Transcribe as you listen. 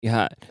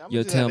Yeah. I'm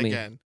Yo, gonna do tell that me.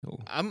 again. Oh.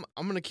 I'm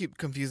gonna keep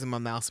confusing my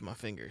mouse and my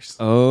fingers.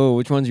 Oh,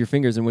 which one's your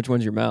fingers and which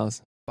one's your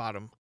mouse?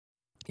 Bottom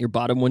Your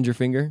bottom one's your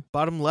finger?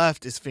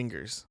 left is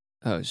fingers.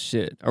 Oh,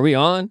 shit. Are we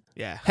on?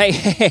 Yeah.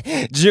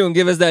 Hey, June,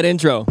 give us that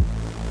intro.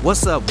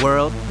 What's up,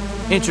 world?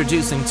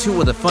 Introducing two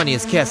of the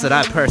funniest cats that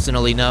I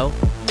personally know.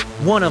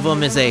 One of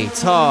them is a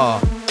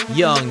tall,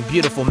 young,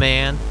 beautiful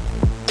man.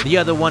 The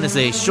other one is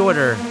a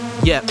shorter,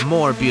 yet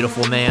more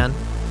beautiful man.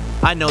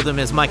 I know them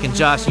as Mike and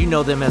Josh. You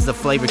know them as the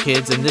Flavor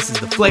Kids, and this is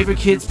the Flavor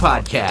Kids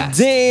Podcast.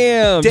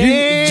 Damn. Did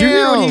you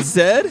hear what he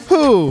said?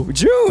 Who?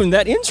 June,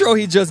 that intro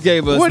he just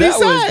gave us. What'd he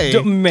that say?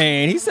 Was,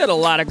 man, he said a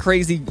lot of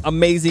crazy,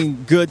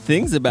 amazing, good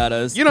things about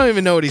us. You don't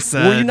even know what he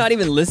said. Were you not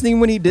even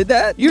listening when he did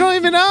that? You don't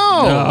even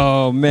know.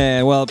 Oh,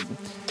 man. Well,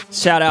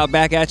 shout out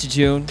back at you,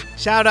 June.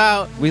 Shout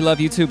out We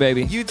love you too,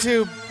 baby.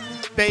 YouTube,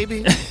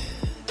 baby.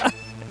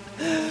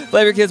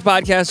 Flavor Kids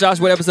Podcast.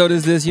 Josh, what episode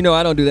is this? You know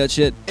I don't do that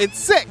shit. It's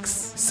 6.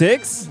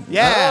 6?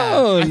 Yeah.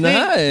 Oh, I think-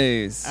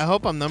 nice. I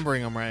hope I'm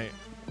numbering them right.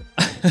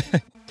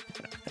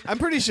 I'm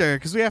pretty sure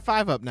because we have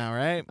 5 up now,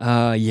 right?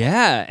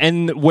 Yeah.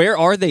 And where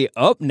are they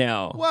up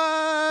now?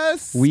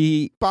 What?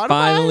 We Spotify?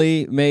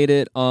 finally made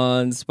it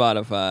on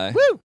Spotify.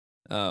 Woo.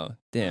 Oh,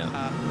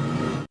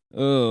 damn.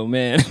 Oh,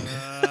 man.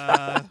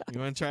 You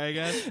want to try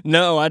again?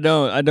 No, I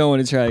don't. I don't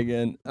want to try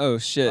again. Oh,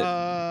 shit.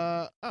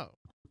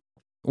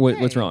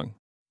 What's hey. wrong?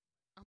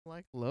 I'm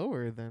like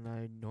lower than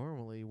I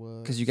normally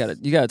was. Because you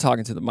gotta talk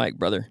into the mic,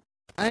 brother.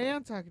 I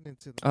am talking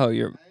into the. Oh,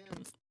 you're.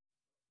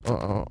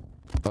 Uh-oh.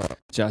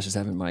 Josh is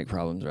having mic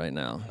problems right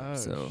now. Oh,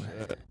 so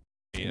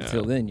shit.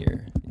 until then,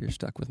 you're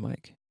stuck with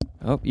mic.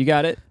 Oh, you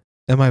got it.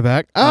 Am I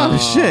back? Oh,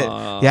 shit.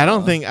 Yeah, I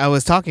don't Aw. think I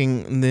was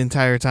talking the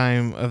entire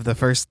time of the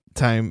first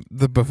time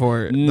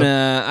before.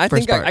 Nah, I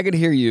first think part. I could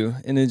hear you,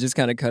 and it just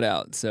kind of cut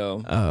out.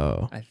 So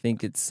Oh. I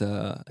think it's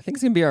gonna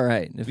be all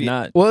right. If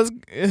not, Well,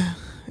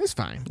 it's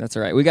fine. that's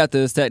all right. We got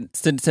the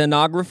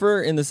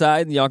stenographer in the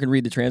side. Y'all can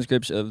read the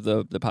transcripts of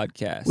the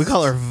podcast. We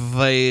call her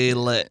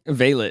Violet.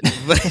 Violet.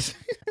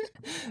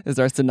 Is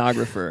our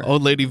stenographer.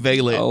 Old lady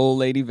Violet. Old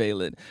lady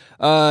Violet.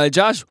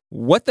 Josh,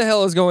 what the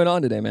hell is going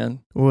on today, man?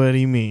 What do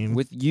you mean?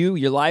 With you,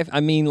 your life? I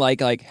mean, like,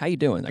 how you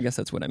doing? I guess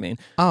that's what I mean.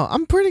 Oh,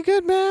 I'm pretty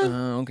good, man.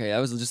 Okay, that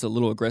was just a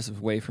little aggressive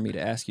way for me to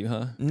ask you,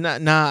 huh?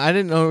 Nah, I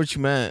didn't know what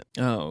you meant.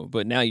 Oh,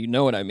 but now you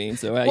know what I mean.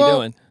 So how Well, you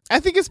doing? I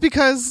think it's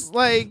because,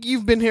 like,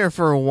 you've been here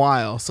for a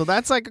while. So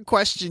that's like a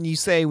question you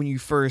say when you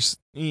first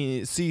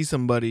see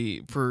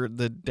somebody for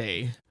the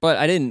day. But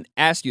I didn't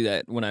ask you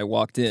that when I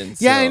walked in.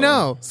 Yeah, I so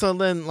know. So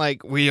then,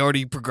 like, we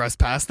already progressed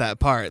past that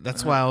part.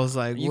 That's why I was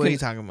like, You what are can you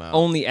talking about?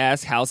 Only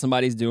ask how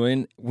somebody's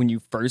doing when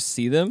you first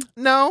see them.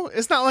 No,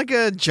 it's not like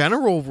a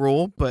general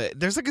rule, but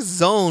there's like a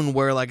zone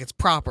where, like, it's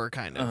proper,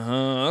 kind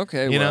of.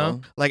 Okay. You well,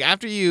 know, like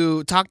after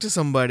you talk to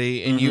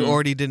somebody and you Mhm.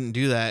 already didn't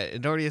do that,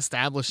 it already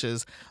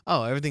establishes,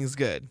 oh, everything's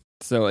good.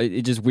 So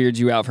it just weirds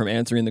you out from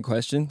answering the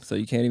question. So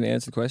you can't even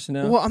answer the question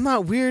now. Well, I'm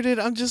not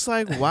weirded. I'm just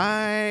like,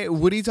 why?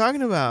 What are you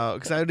talking about?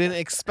 Because I didn't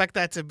expect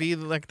that to be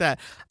like that.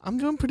 I'm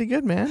doing pretty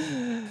good,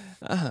 man.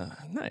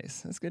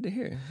 Nice. That's good to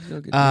hear.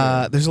 Real good to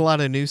hear. There's a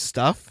lot of new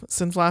stuff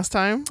since last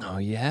time. Oh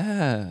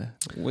yeah.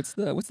 What's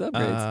the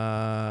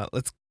upgrades?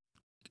 Let's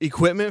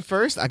equipment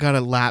first. I got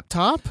a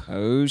laptop,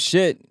 Oh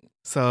shit.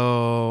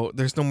 so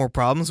there's no more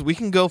problems. We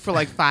can go for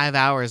like 5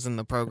 hours in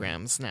the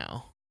programs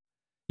now.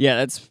 Yeah,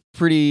 that's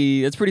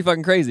pretty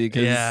fucking crazy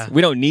because Yeah.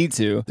 we don't need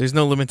to. There's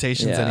no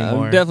limitations Yeah,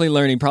 anymore. I'm definitely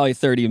learning probably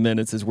 30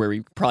 minutes is where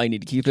we probably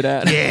need to keep it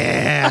at.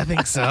 Yeah, I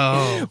think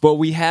so. But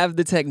we have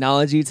the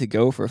technology to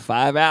go for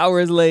 5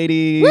 hours,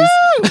 ladies.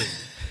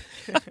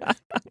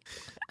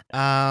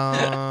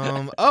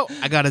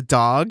 I got a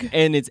dog.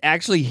 And it's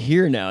actually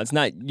here now. It's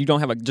not, you don't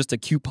have just a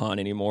coupon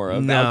anymore, a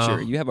No.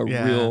 voucher. You have a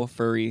Yeah. real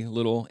furry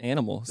little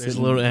animal. There's a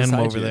sitting little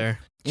animal beside over you. there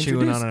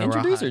chewing on a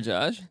Introduce her, rawhide.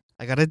 Josh.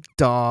 I got a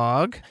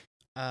dog.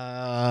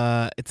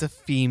 It's a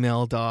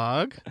female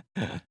dog.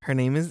 Her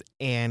name is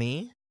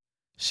Annie.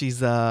 She's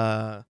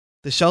the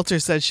shelter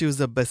said she was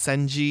a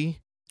Basenji.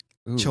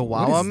 Ooh,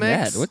 Chihuahua what is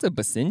mix? That? What's a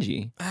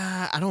Basenji?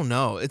 I don't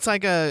know. It's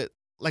like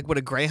what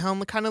a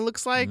greyhound kind of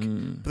looks like.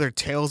 Mm. But their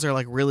tails are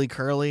like really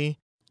curly,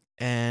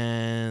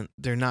 and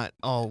they're not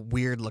all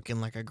weird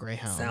looking like a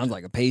greyhound. Sounds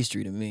like a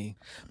pastry to me.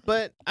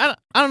 But I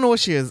don't know what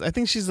she is. I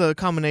think she's a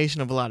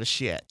combination of a lot of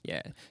shit.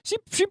 Yeah.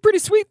 She pretty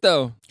sweet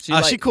though. She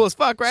She cool as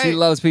fuck, right? She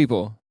loves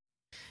people.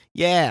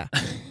 Yeah.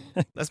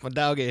 That's my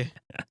doggy.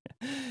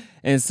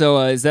 And so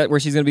is that where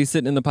she's going to be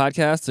sitting in the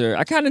podcast? Or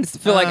I kind of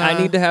feel like I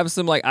need to have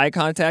some like eye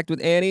contact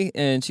with Annie,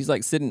 and she's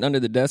like sitting under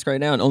the desk right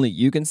now and only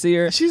you can see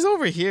her. She's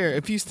over here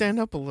if you stand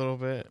up a little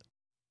bit.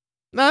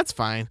 No, that's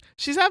fine.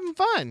 She's having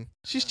fun.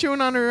 She's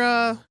chewing on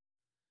her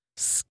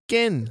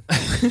skin.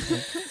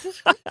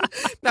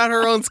 Not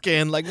her own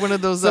skin, like one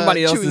of those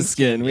Somebody chewing else's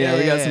skin. Yeah,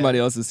 we got yeah. somebody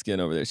else's skin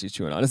over there she's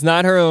chewing on. It's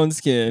not her own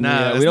skin. No,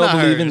 Yeah, we it's don't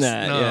not believe in hers.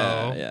 that.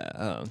 No.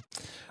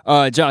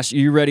 Yeah. Josh, are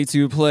you ready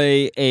to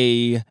play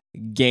a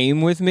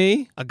game with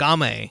me?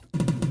 Agame.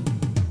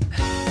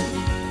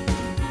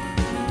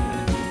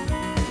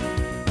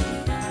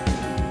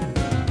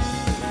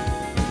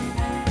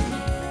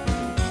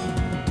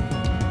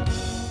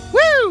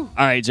 Woo!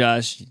 All right,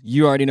 Josh,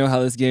 you already know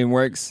how this game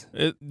works.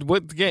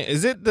 What game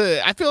is it?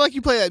 I feel like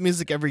you play that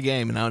music every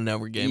game, and I don't know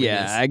what game it is.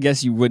 Yeah, I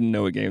guess you wouldn't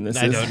know what game this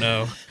is. I don't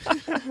know.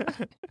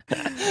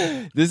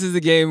 This is a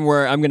game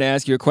where I'm going to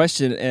ask you a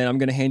question, and I'm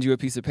going to hand you a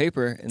piece of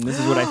paper, and this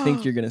is what I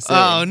think you're going to say.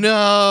 Oh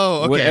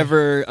no! Okay.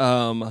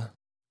 Whatever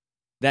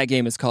that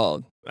game is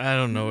called. I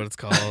don't know what it's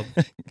called.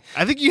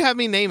 I think you have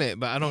me name it,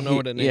 but I don't know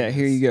what it is. Yeah,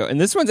 here you go.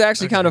 And this one's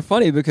actually kind of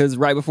funny because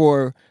right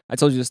before I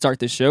told you to start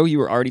this show, you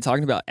were already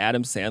talking about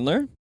Adam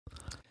Sandler.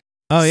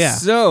 Oh yeah.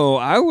 So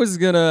I was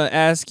gonna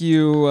ask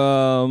you,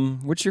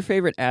 what's your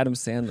favorite Adam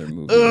Sandler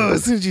movie?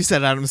 As soon as you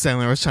said Adam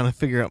Sandler, I was trying to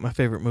figure out my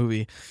favorite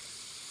movie.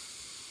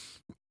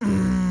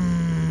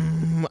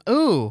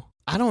 Ooh,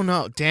 I don't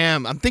know.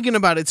 Damn, I'm thinking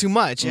about it too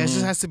much. It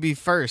just has to be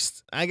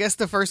first. I guess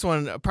the first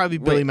one probably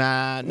Billy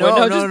Madison.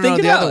 No,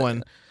 the other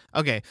one.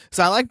 Okay,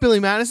 so I like Billy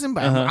Madison,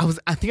 but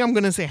I think I'm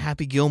gonna say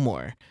Happy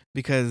Gilmore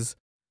because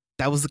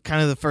that was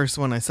kind of the first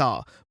one I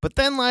saw. But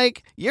then,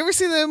 like, you ever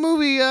see that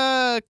movie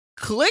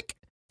Click?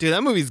 Dude,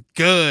 that movie's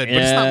good, but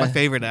it's not my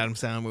favorite Adam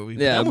Sandler movie.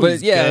 Yeah,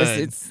 but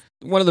it's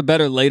one of the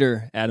better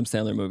later Adam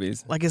Sandler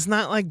movies. Like, it's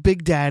not like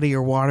Big Daddy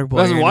or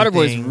Waterboy.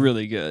 Waterboy's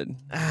really good.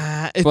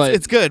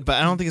 It's good, but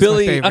I don't think it's my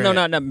favorite.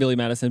 No, not Billy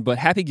Madison, but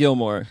Happy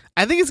Gilmore.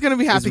 I think it's gonna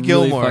be Happy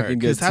Gilmore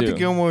because Happy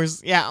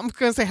Gilmore's. Yeah, I'm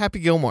gonna say Happy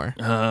Gilmore.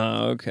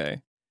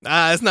 Okay.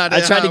 It's not.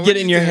 I tried to get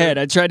in your head.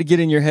 I tried to get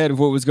in your head of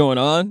what was going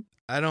on.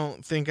 I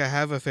don't think I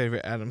have a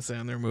favorite Adam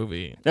Sandler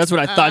movie. That's what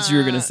I thought you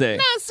were gonna say.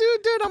 Nah,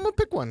 dude, I'm gonna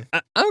pick one.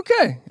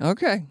 Okay.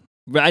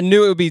 But I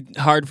knew it would be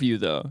hard for you,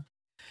 though.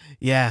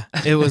 Yeah,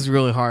 it was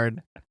really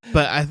hard.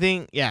 But I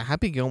think,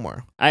 Happy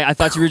Gilmore. I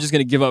thought you were just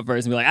going to give up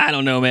first and be like, I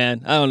don't know,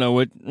 man. I don't know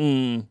what.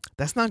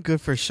 That's not good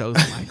for shows,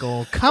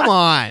 Michael. Come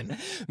on.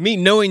 Me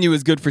knowing you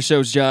is good for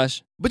shows,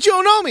 Josh. But you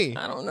don't know me.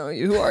 I don't know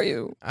you. Who are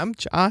you? I'm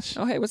Josh.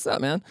 Oh, hey, what's up,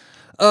 man?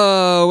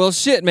 Well,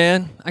 shit,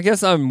 man. I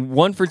guess I'm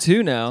 1 for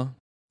 2 now.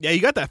 Yeah, you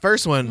got that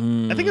first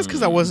one. I think it's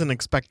because I wasn't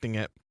expecting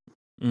it.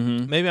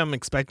 Mm-hmm. Maybe I'm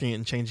expecting it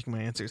and changing my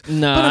answers.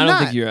 No, I don't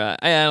think you're.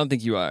 I don't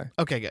think you are.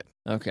 Okay, good.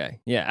 Okay,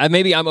 yeah.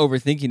 Maybe I'm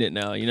overthinking it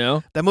now. You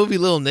know that movie,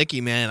 Little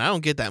Nicky, man. I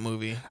don't get that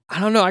movie. I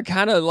don't know. I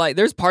kind of like.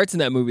 There's parts in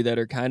that movie that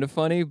are kind of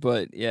funny,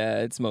 but yeah,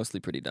 it's mostly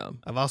pretty dumb.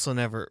 I've also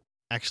never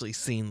actually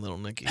seen Little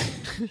Nicky.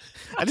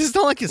 I just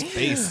don't like his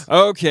face.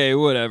 Okay,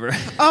 whatever.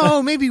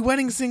 Oh, maybe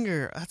Wedding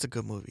Singer. That's a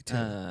good movie too.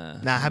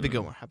 Happy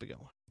Gilmore. Happy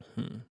Gilmore.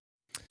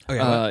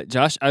 Okay,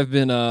 Josh, I've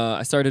been.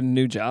 I started a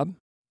new job.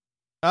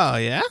 Oh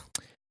yeah.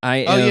 I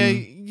am. Oh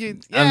yeah.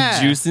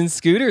 I'm juicing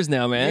scooters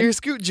now, man. You're a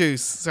scoot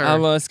juice, sir.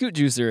 I'm a scoot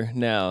juicer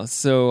now.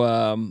 So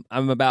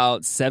I'm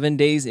about 7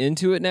 days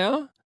into it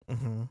now,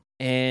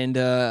 and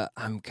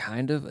I'm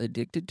kind of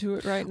addicted to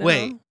it right now.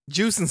 Wait,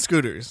 juicing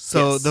scooters.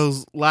 So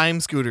those Lime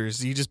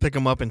scooters, you just pick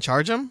them up and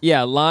charge them?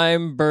 Yeah,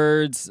 Lime,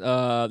 Birds.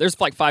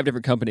 There's like 5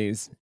 different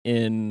companies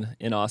in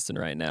Austin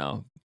right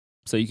now.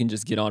 So you can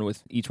just get on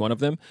with each one of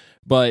them.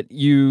 But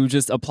you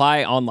just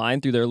apply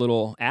online through their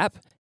little app.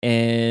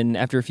 And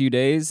after a few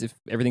days, if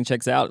everything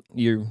checks out,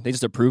 they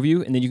just approve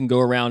you, and then you can go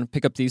around,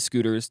 pick up these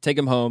scooters, take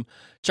them home,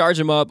 charge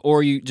them up,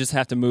 or you just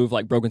have to move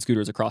like broken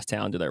scooters across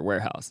town to their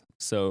warehouse.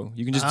 So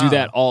you can just do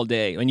that all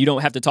day, and you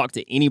don't have to talk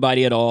to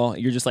anybody at all.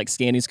 You're just like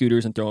scanning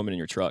scooters and throw them in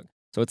your truck.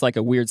 So it's like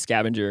a weird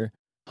scavenger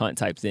hunt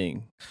type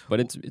thing,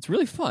 but it's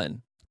really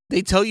fun.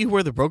 They tell you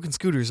where the broken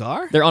scooters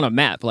are? They're on a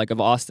map like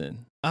of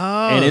Austin.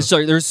 Oh, and it's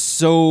like there's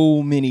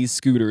so many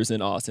scooters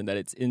in Austin that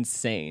it's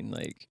insane.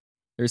 Like.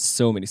 There's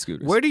so many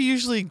scooters. Where do you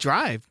usually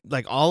drive?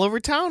 Like all over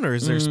town, or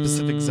is there a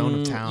specific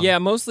zone of town? Yeah,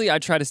 mostly I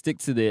try to stick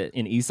to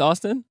in East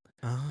Austin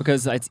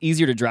because it's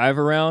easier to drive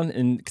around,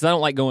 and because I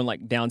don't like going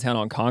like downtown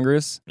on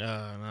Congress.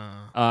 No.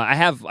 I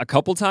have a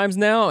couple times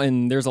now,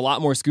 and there's a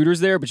lot more scooters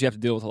there, but you have to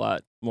deal with a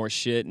lot more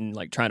shit and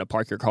like trying to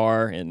park your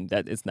car, and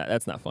that's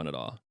not fun at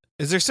all.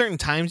 Is there certain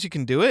times you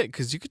can do it?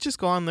 Because you could just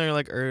go on there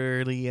like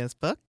early as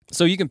fuck.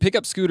 So you can pick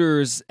up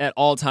scooters at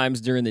all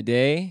times during the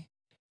day.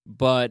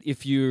 But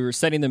if you're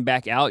setting them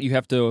back out, you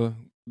have to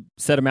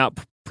set them out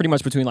pretty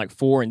much between like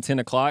 4 and 10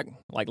 o'clock.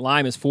 Like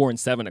Lime is 4 and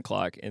 7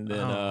 o'clock, and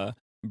then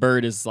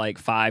Bird is like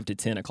 5 to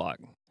 10 o'clock.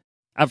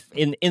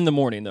 In the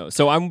morning though.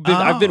 So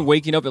I've been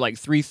waking up at like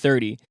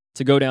 3:30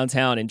 to go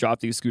downtown and drop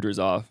these scooters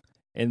off,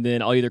 and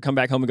then I'll either come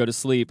back home and go to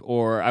sleep,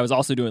 or I was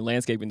also doing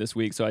landscaping this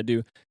week, so I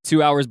do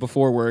 2 hours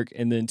before work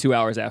and then 2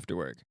 hours after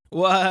work.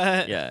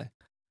 What? Yeah.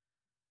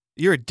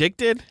 You're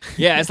addicted?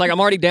 Yeah, it's like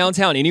I'm already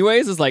downtown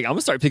anyways. It's like I'm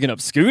gonna start picking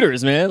up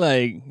scooters, man.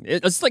 Like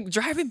it's like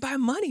driving by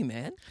money,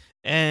 man.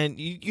 And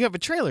you have a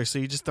trailer, so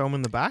you just throw them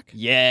in the back?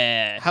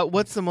 Yeah.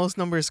 What's the most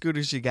number of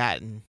scooters you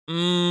gotten?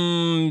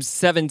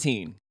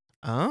 17.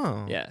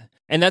 Oh. Yeah.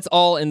 And that's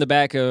all in the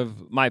back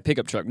of my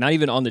pickup truck, not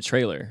even on the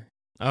trailer.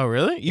 Oh,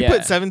 really? You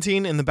put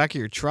 17 in the back of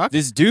your truck?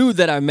 This dude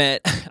that I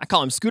met, I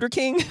call him Scooter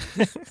King.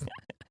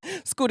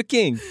 Scooter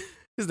King.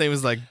 His name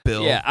is like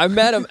Bill. Yeah, I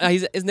met him.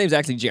 His name's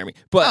actually Jeremy.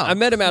 But I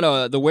met him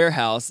at the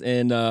warehouse,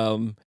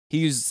 and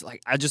he's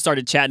like, I just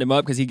started chatting him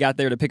up because he got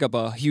there to pick up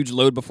a huge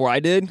load before I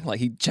did. Like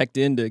he checked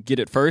in to get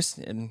it first,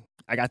 and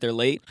I got there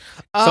late.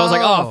 So I was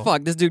like, oh, Oh.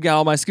 fuck, this dude got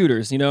all my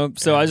scooters, you know?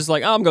 So Yeah. I was just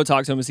like, oh, I'm going to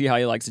talk to him and see how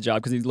he likes the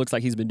job because he looks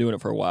like he's been doing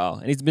it for a while.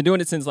 And he's been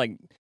doing it since like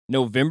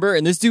November.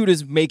 And this dude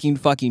is making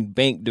fucking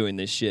bank doing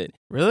this shit.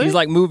 Really? He's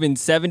like moving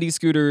 70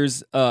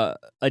 scooters a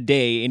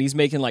day and he's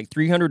making like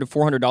 $300 to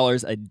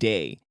 $400 a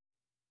day.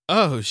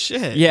 oh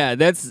shit. Yeah,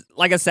 that's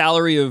like a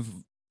salary of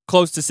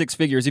close to six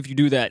figures if you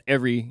do that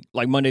every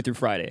like Monday through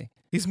Friday.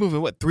 He's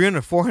moving what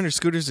 300, 400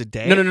 scooters a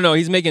day. No.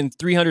 He's making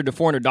 $300 to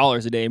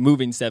 $400 a day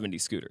moving 70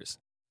 scooters.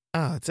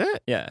 Oh, that's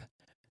it. Yeah.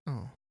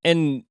 Oh.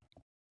 And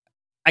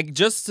I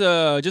just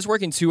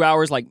working 2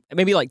 hours, like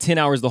maybe like 10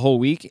 hours the whole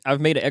week. I've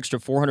made an extra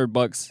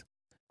 $400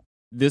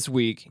 this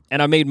week,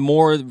 and I made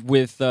more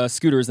with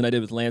scooters than I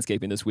did with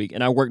landscaping this week.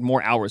 And I worked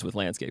more hours with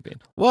landscaping.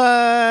 What?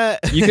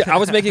 I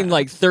was making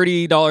like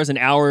 $30 an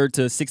hour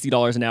to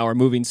 $60 an hour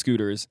moving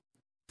scooters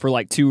for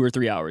like 2 or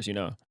 3 hours. You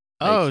know.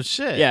 oh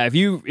shit. Yeah, if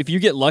you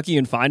get lucky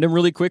and find them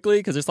really quickly,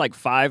 because it's like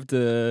 $5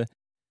 to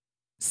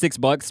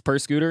 $6 per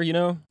scooter, you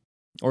know,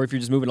 or if you're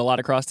just moving a lot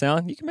across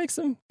town, you can make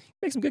some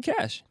good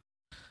cash.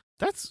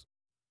 That's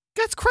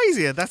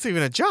crazy. That's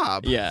even a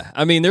job. Yeah,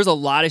 I mean, there's a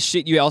lot of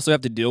shit you also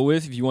have to deal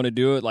with if you want to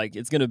do it. Like,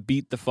 it's gonna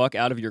beat the fuck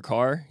out of your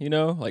car, you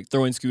know, like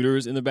throwing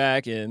scooters in the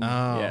back, and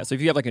yeah. So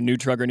if you have like a new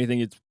truck or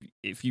anything,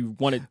 if you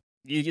want it,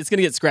 it's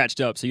gonna get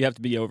scratched up. So you have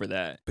to be over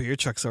that. But your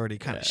truck's already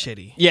kind of Yeah.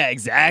 shitty. Yeah,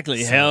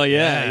 exactly. So, Hell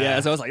yeah, yeah. yeah.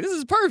 So I was like, this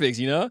is perfect,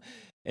 you know.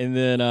 And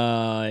then,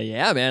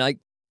 yeah, man, like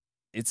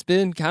it's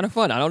been kind of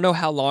fun. I don't know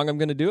how long I'm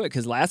gonna do it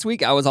because last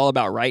week I was all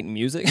about writing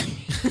music.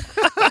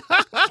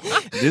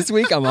 This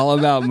week I'm all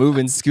about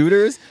moving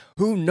scooters.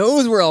 Who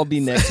knows where I'll be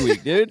next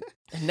week, dude?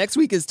 Next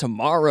week is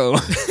tomorrow.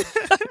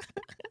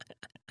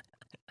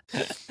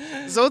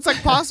 So it's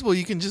like possible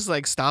you can just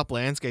like stop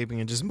landscaping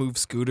and just move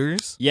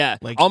scooters. Yeah,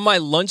 Like- on my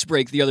lunch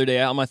break the other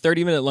day, on my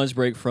 30-minute lunch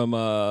break from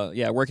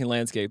working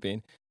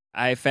landscaping,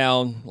 I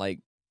found like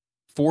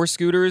 4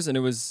 scooters, and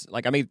it was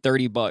like I made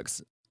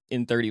 $30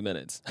 in 30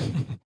 minutes.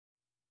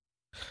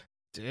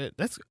 Dude,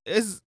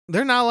 is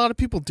there not a lot of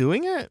people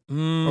doing it,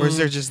 or is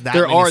there just that?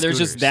 There many are. There's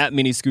just scooters? that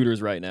many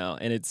scooters right now,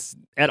 and it's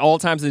at all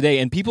times of the day,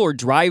 and people are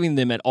driving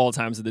them at all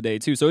times of the day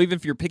too. So even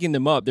if you're picking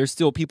them up, there's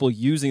still people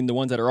using the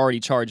ones that are already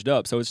charged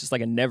up. So it's just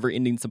like a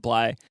never-ending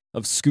supply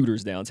of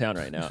scooters downtown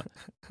right now.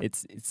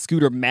 It's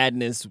scooter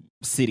madness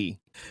city.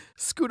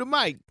 Scooter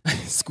Mike.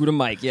 Scooter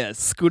Mike, yes.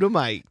 Scooter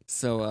Mike.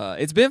 So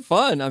it's been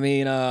fun. I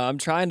mean, I'm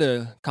trying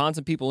to con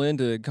some people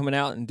into coming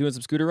out and doing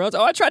some scooter runs.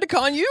 Oh, I tried to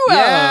con you out.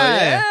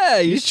 Yeah,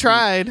 You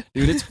tried.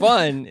 dude. It's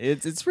fun.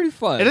 It's pretty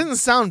fun. It doesn't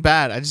sound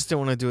bad. I just didn't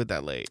want to do it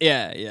that late.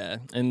 Yeah,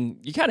 and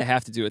you kind of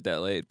have to do it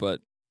that late,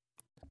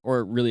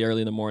 or really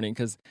early in the morning,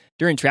 because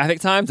during traffic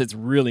times, it's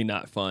really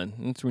not fun.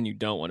 That's when you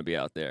don't want to be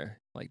out there,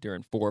 like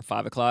during 4 or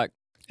 5 o'clock.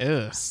 Ugh.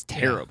 It's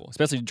terrible,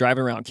 especially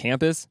driving around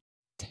campus.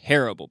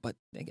 Terrible, but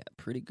they got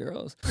pretty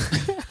girls.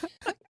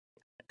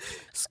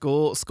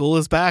 School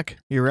is back.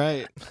 You're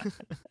right.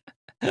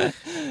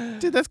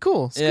 Dude, that's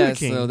cool. Scooter Yeah,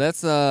 King. so that's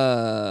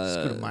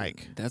Scooter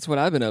Mike. That's what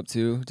I've been up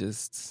to,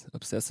 just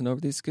obsessing over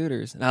these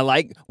scooters. And I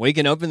like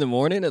waking up in the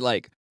morning at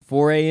like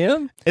 4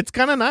 a.m. It's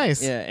kind of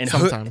nice. Yeah, and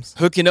sometimes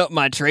hooking up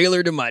my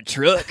trailer to my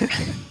truck.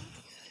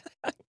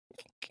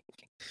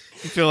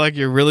 you feel like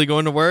you're really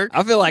going to work.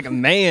 I feel like a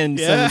man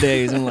Yeah. some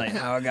days. I'm like,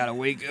 oh, I gotta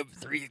wake up at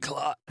 3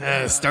 o'clock.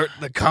 Start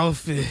the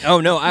coffee. Oh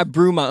no, I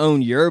brew my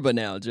own yerba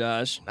now,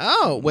 Josh.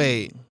 Oh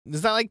wait,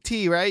 is that like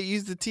tea? Right? You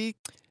use the tea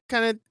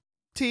kind of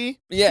tea.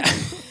 Yeah.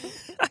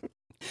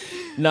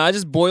 No, I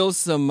just boil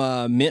some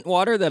mint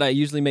water that I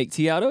usually make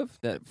tea out of,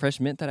 that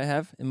fresh mint that I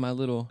have in my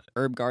little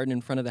herb garden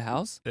in front of the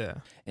house. Yeah.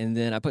 And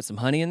then I put some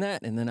honey in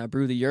that, and then I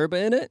brew the yerba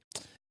in it,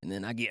 and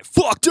then I get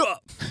fucked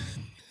up.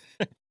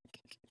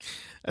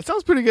 That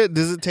sounds pretty good.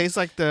 Does it taste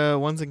like the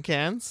ones in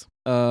cans,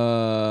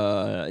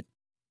 or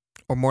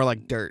more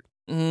like dirt?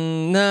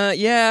 Nah,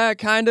 yeah,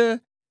 kind of.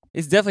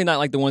 It's definitely not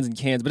like the ones in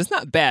cans, but it's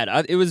not bad.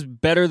 It was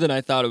better than I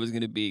thought it was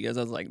going to be, because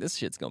I was like, this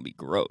shit's going to be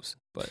gross.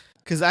 But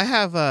Because I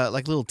have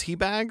like little tea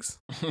bags.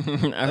 I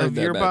heard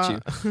that about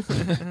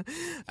you.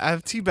 I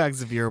have tea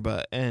bags of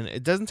yerba, and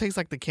it doesn't taste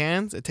like the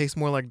cans. It tastes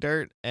more like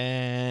dirt,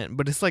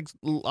 but it's like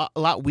a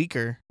lot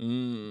weaker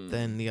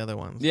than the other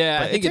ones. Yeah,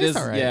 But I think it tastes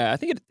is. all right. Yeah, I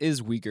think it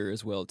is weaker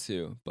as well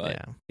too. But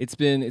Yeah. it's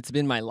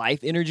been my life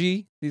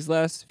energy these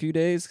last few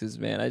days, because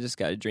man, I just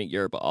got to drink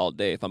yerba all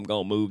day if I'm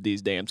gonna move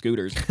these damn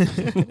scooters.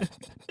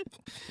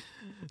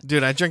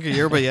 Dude, I drank a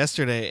yerba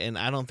yesterday, and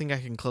I don't think I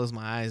can close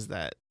my eyes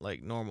that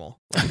like normal.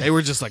 Like, they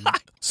were just like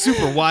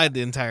super wide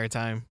the entire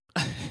time.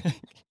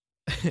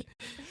 I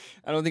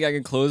don't think I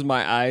can close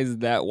my eyes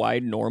that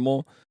wide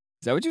normal.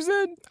 Is that what you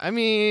said? I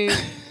mean,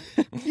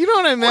 you know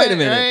what I meant, Wait a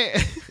minute.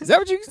 right? Is that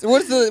what you?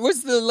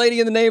 What's the lady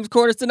in the names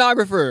corner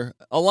stenographer?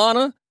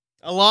 Alana?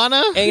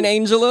 Alana? Ain't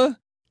Angela?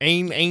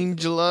 Ain't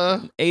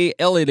Angela?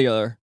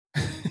 Elidar.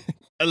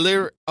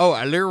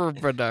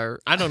 Alirvadar.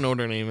 I don't know what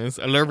her name is.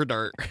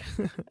 Alirvadar.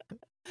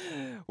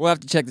 We'll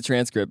have to check the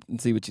transcript and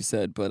see what you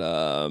said. But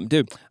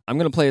dude, I'm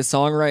gonna play a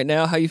song right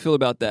now. How you feel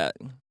about that?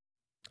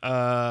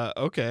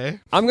 Okay.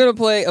 I'm gonna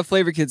play a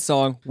Flavor Kids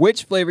song.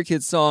 Which Flavor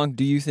Kids song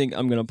do you think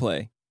I'm gonna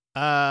play?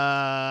 No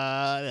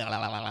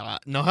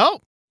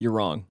help. You're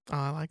wrong. Oh,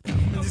 I like that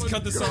one. Just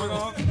cut the song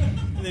off,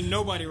 and then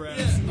nobody raps.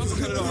 Just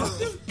cut it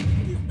off.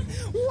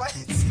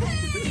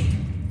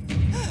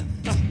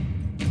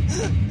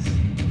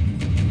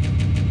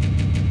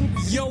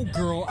 Yo,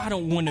 girl, I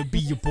don't wanna be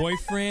your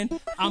boyfriend.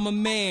 I'm a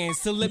man,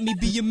 so let me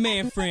be your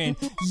man friend.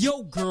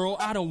 Yo, girl,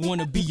 I don't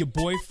wanna be your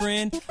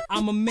boyfriend.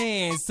 I'm a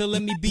man, so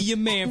let me be your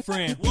man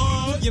friend.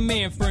 What? Your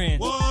man friend.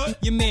 What?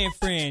 Your man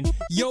friend.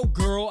 Yo,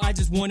 girl, I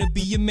just wanna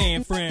be your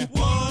man friend.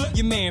 What?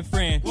 Your man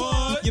friend.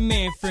 What? Your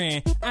man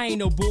friend. I ain't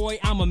no boy,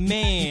 I'm a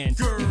man.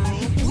 Girl.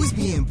 Boys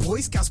be in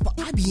Boy Scouts, but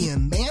I be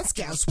in Man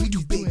Scouts. We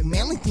do big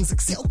manly things like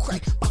sell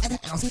crack by the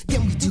ounce.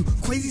 Then we do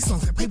crazy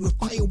songs that play with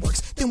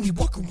fireworks. Then we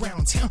walk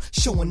around town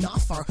showing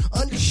off our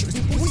undershirts.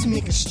 Boys be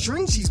making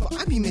string cheese, but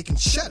I be making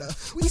cheddar.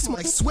 We smell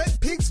like sweat,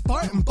 pigs,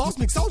 fart, and balls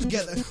mixed all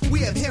together. We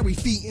have hairy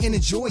feet and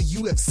enjoy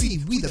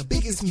UFC. We the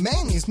biggest,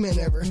 manliest men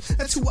ever.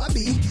 That's who I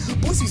be.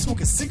 Boys be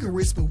smoking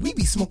cigarettes, but we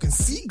be smoking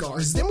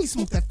cigars. Then we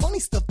smoke that funny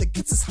stuff that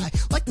gets us high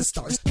like the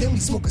stars. Then we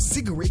smoke a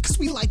cigarette, cause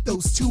we like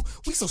those too.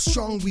 We so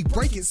strong, we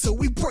break it, so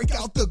we break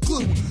out the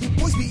glue.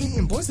 Boys be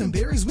eating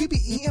boysenberries, we be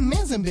eating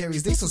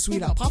manzanberries. They so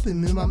sweet, I'll pop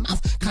them in my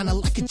mouth, kinda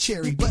like a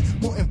cherry. But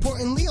more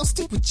importantly, I'll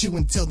stick with you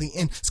until the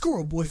end.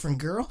 Squirrel boyfriend,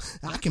 girl,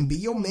 I can be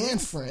your man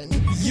friend.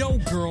 Yo,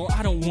 girl,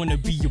 I don't wanna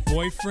be your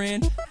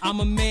boyfriend. I'm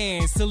a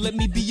man, so let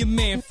me be your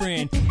man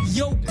friend.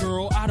 Yo,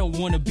 girl, I don't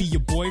wanna be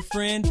your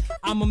boyfriend.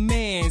 I'm a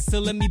man, so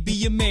let me be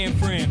your man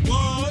friend.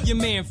 What? Your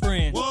man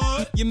friend.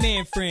 What? Your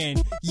man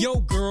friend. Yo,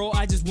 girl,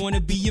 I just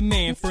wanna be your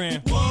man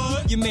friend.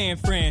 What? Your man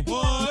friend.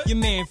 What? Your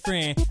man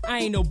friend. I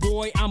ain't no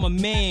boy, I'm a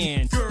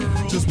man. Girl.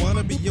 Just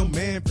wanna be your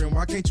man friend,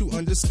 why can't you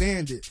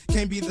understand it?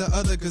 Can't be the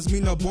other, cause me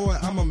no boy,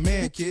 I'm a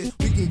man kid.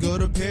 We can go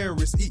to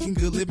Paris, eating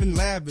good, living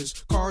lavish.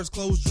 Cars,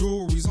 clothes,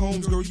 jewelries,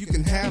 homes, girl, you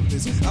can have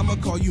this. I'ma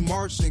call you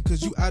Martian,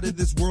 cause you out of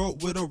this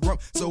world with a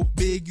rump so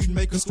big you'd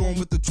make a storm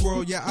with the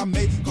twirl. Yeah, I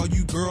may call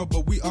you girl,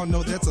 but we all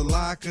know that's a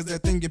lie, cause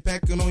that thing you're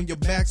packing on your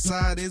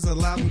backside is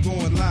alive. I'm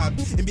going live,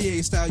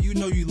 NBA style, you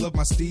know you love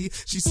my steed.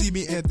 She see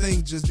me and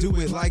think, just do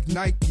it like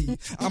Nike.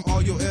 I'm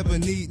all you'll ever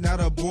need, not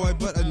a boy,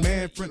 but a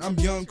man friend. I'm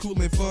young, cool,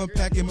 and fun,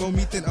 packing more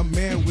meat than a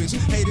man wish.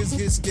 Haters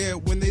get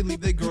scared when they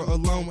leave their girl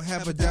alone.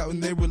 Have a doubt in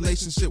their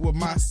relationship with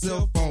my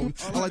cell phone.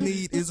 All I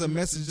need is a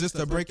message just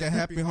to break a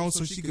happy home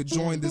so she could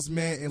join this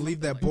man and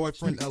leave that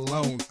boyfriend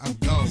alone. I'm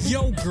gone.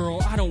 Yo,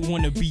 girl, I don't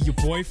wanna be your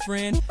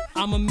boyfriend.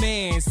 I'm a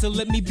man, so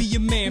let me be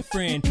your man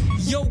friend.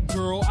 Yo,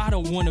 girl, I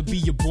don't wanna be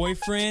your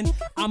boyfriend.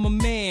 I'm a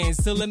man,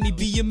 so let me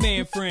be your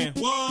man friend.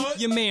 What?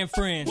 Your man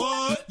friend.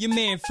 What? Your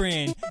man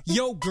friend.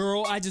 Yo,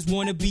 girl, I just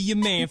wanna be your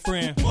man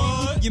friend.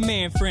 What? Your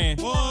man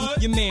friend.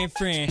 What? Your man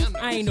friend.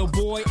 I ain't no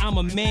boy, I'm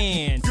a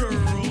man. Girl,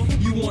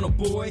 you want a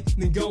boy?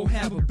 Then go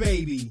have a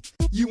baby.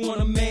 You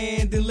want a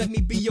man? Then let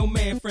me be your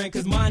man friend.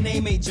 Cause my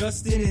name ain't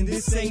Justin and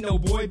this ain't no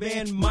boy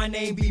band. My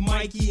name be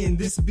Mikey and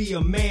this be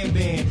a man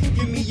band.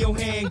 Give me your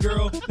hand,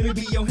 girl. Let me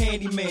be your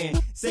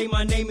handyman. Say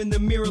my name in the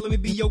mirror. Let me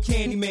be your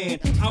candy man.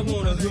 I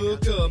wanna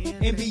hook up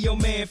and be your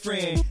man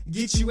friend.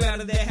 Get you out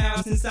of that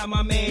house inside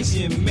my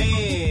mansion.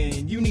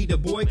 Man, you need to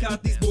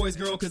boycott these boys,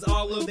 girl. Cause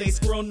all of they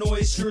squirrel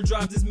noise sure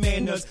drives this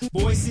man nuts.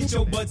 Boys, sit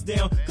your butts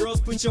down. Girls,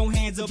 put your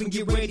hands up and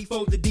get ready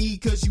for the D.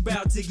 Cause you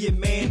about to get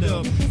manned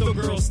up. So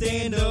girls,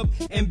 stand up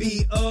and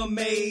be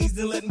amazed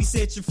and let me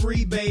set you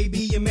free,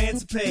 baby.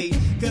 Emancipate.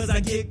 Cause I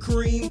get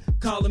cream,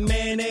 call it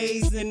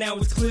mayonnaise, and now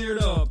it's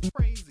cleared up.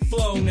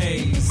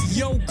 Flonase.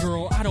 Yo,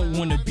 girl, I don't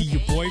wanna be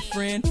your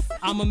boyfriend.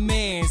 I'm a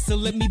man, so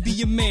let me be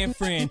your man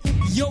friend.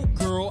 Yo,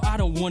 girl, I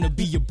don't wanna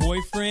be your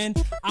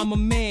boyfriend. I'm a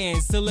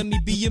man, so let me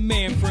be your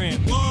man friend.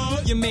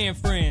 What? Your man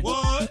friend.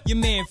 What? Your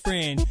man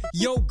friend.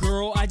 Yo,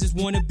 girl, I just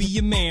wanna be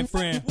your man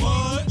friend.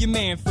 What? Your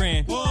man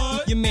friend.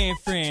 What? Your man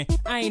friend.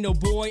 I ain't no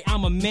boy,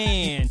 I'm a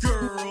man.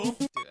 Girl.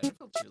 Dude,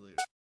 NFL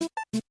cheerleaders.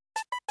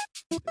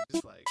 They're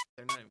just like,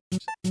 they're not even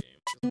watching the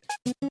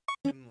game.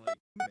 And like,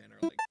 men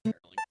are like,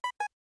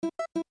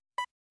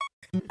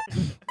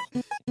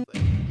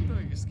 like, you know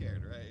you're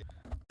scared, right?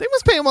 They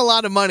must pay him a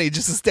lot of money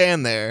just to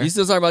stand there. You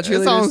still talking about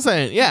That's all I'm cheerleaders?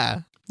 saying.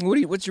 Yeah.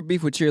 What's your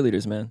beef with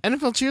cheerleaders, man?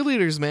 NFL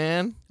cheerleaders,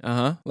 man.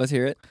 Let's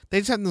hear it. They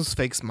just have those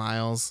fake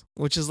smiles,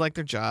 which is like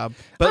their job.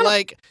 But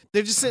like,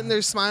 they're just sitting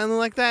there smiling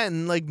like that,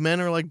 and like men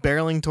are like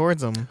barreling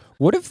towards them.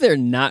 What if they're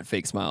not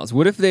fake smiles?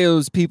 What if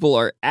those people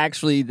are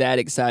actually that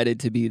excited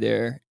to be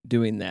there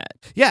doing that?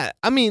 Yeah,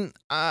 I mean,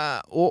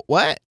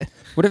 what?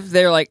 What if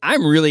they're like,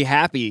 I'm really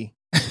happy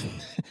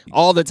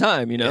all the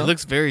time, you know? It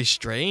looks very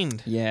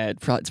strained. Yeah,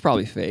 it's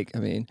probably fake. I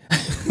mean,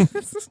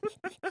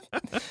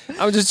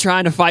 I'm just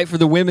trying to fight for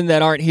the women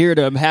that aren't here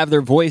to have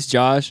their voice,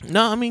 Josh.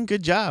 No, I mean,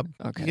 good job.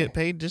 Okay. You get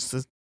paid just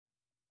to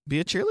be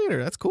a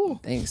cheerleader. That's cool.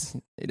 Thanks.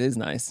 It is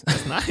nice.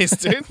 That's nice,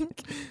 dude.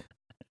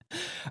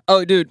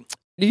 Oh, dude.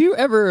 Do you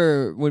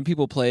ever, when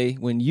you play...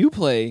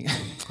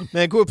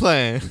 Man, quit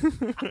playing.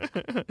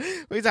 What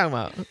are you talking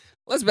about?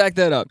 Let's back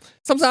that up.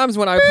 Sometimes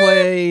when I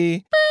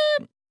play...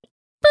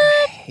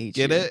 I hate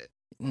Get you. it?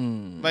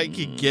 Mike,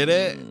 you get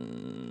it?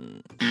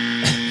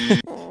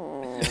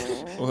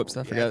 Whoops,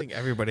 I Yeah, forgot. I think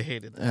everybody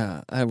hated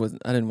that. I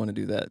didn't want to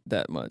do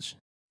that much.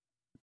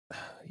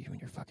 You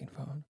and your fucking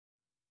phone.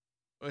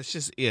 It's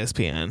just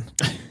ESPN.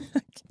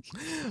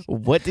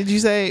 What did you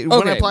say?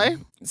 When I play?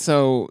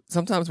 So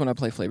sometimes when I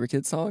play Flavor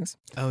Kids songs,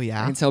 Oh I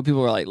yeah. can tell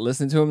people are like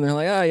listening to them. They're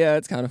like, oh yeah,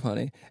 it's kind of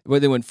funny.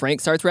 But then when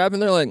Frank starts rapping,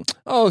 they're like,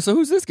 oh, so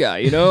who's this guy?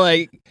 You know,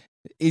 like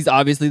he's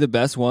obviously the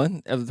best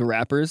one of the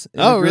rappers. in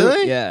the Oh, group.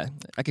 really? Yeah,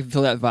 I can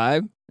feel that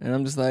vibe, and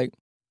I'm just like,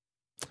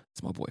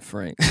 it's my boy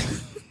Frank.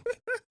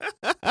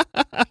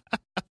 I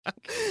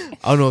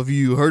don't know if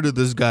you heard of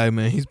this guy,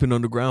 man. He's been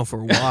underground for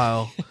a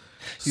while.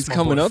 He's my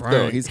coming boy up though.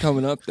 Frank. He's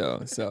coming up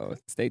though. So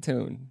stay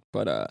tuned.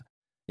 But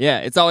yeah,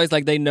 it's always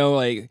like they know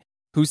like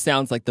who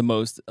sounds like the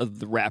most of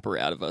the rapper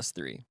out of us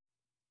three.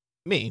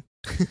 Me.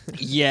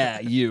 Yeah,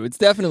 you. It's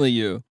definitely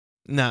you.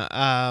 No,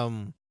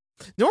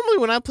 normally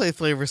when I play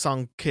Flavor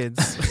Song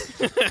Kids,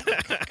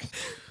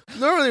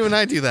 normally when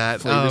I do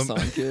that, Flavor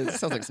Song Kids.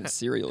 Sounds like some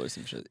cereal or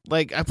some shit.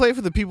 like I play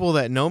for the people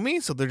that know me,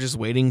 so they're just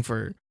waiting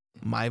for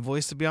my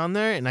voice to be on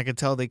there, and I could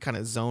tell they kind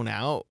of zone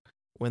out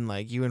when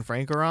like you and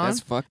Frank are on, That's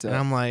fucked and up.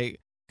 I'm like,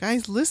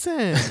 guys,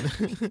 listen,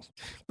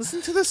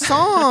 listen to the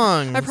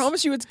song. I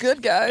promise you, it's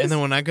good, guys. And then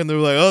when I come, they're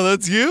like, oh,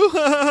 that's you,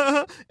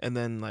 and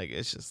then like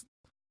it's just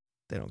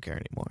they don't care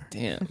anymore.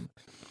 Damn.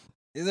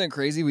 Isn't it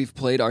crazy? We've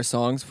played our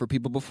songs for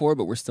people before,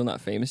 but we're still not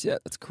famous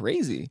yet. That's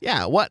crazy.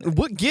 Yeah, what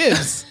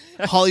gives?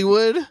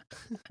 Hollywood?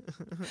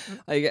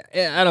 Like,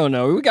 I don't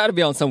know. We got to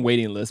be on some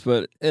waiting list,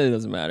 but it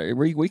doesn't matter.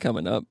 We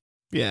coming up.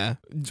 Yeah,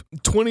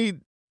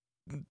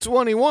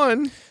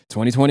 2021.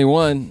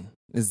 2021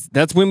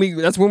 that's when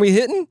we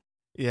hitting.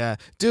 Yeah,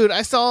 dude,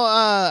 I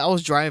saw. I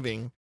was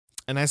driving,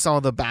 and I saw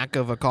the back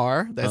of a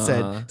car that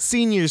said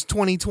 "Seniors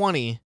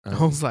 2020."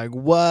 I was like,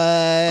 "What?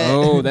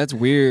 Oh, that's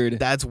weird.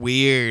 That's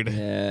weird."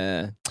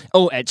 Yeah.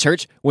 Oh, at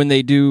church when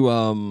they do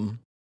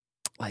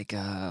like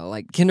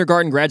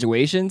kindergarten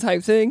graduation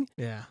type thing,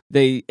 Yeah.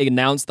 they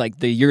announced like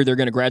the year they're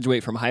going to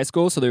graduate from high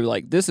school. So they were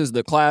like, "This is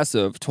the class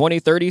of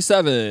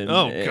 2037."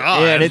 Oh,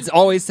 God. And it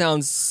always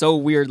sounds so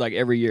weird. Like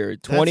every year,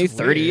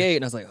 2038, weird.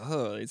 and I was like,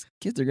 "Oh, these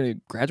kids are going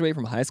to graduate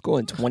from high school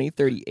in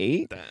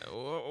 2038."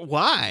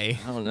 Why?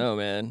 I don't know,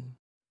 man.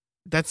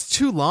 That's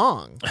too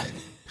long.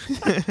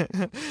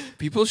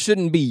 People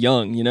shouldn't be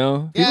young, you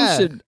know? People Yeah.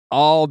 should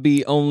all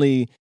be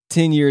only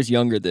 10 years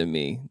younger than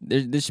me.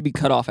 This should be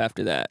cut off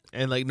after that.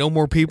 And like no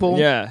more people.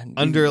 Yeah.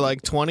 Under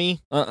like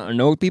 20.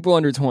 No people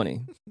under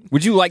 20.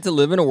 Would you like to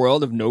live in a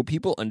world of no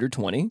people under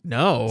 20?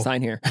 No.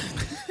 Sign here.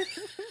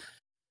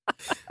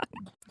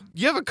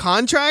 You have a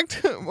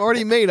contract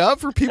already made up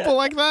for people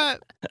like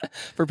that?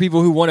 For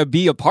people who want to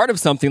be a part of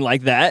something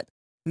like that.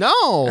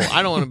 No,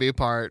 I don't want to be a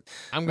part.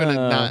 I'm gonna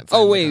not.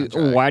 Oh, wait.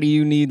 Why do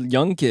you need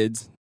young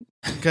kids?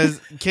 Because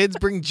kids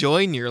bring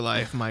joy in your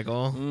life,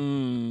 Michael.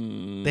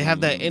 They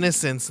have that Mm.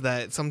 innocence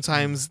that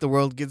sometimes the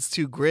world gets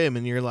too grim,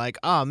 and you're like,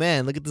 "Oh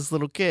man, look at this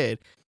little kid.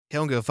 He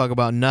don't give a fuck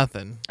about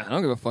nothing." I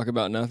don't give a fuck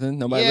about nothing.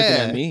 Nobody looking Yeah.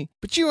 at me.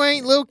 But you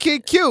ain't little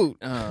kid cute.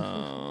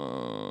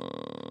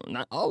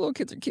 Not all little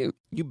kids are cute.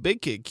 You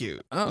big kid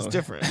cute. Oh. It's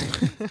different.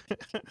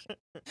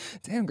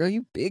 Damn, girl,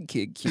 you big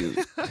kid cute.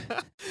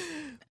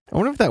 I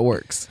wonder if that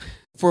works.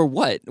 For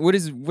what? What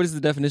is the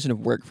definition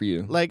of work for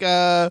you? Like,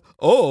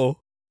 oh,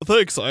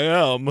 thanks, I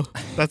am.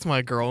 That's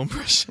my girl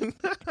impression.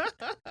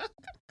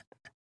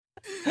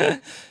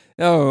 Then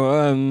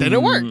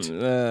it worked.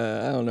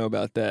 I don't know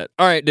about that.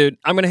 All right, dude.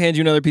 I'm gonna hand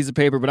you another piece of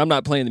paper, but I'm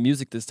not playing the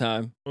music this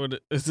time.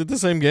 Is it the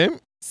same game?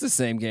 It's the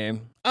same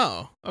game.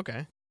 Oh,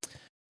 okay.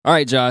 All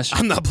right, Josh.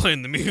 I'm not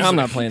playing the music. I'm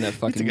not playing that You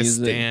fucking took a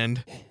music.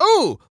 stand.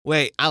 Oh,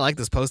 wait. I like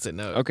this Post-it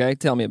note. Okay,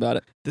 tell me about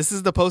it. This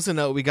is the Post-it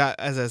note we got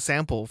as a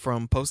sample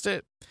from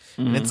Post-it.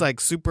 And Mhm. it's like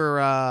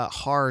super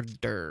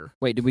harder.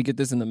 Wait, did we get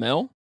this in the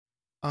mail?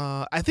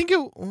 I think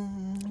it.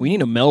 We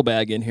need a mail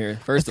bag in here.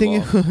 First I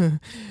think of all,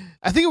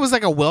 I think it was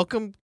like a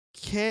welcome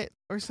kit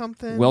or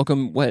something.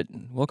 welcome. What?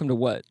 Welcome to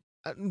what?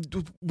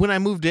 When I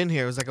moved in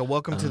here, it was like a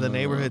welcome to the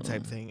neighborhood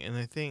type thing, and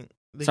I think.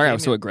 they Sorry, I gave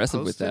was me so a aggressive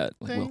with Post-it that.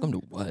 Like, thing. welcome to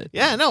what?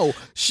 Yeah, no,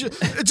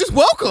 just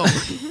welcome.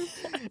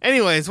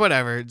 Anyways,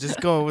 whatever. Just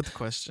go with the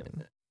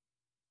question.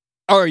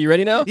 Oh, are you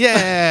ready now?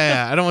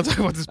 Yeah. I don't want to talk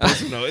about this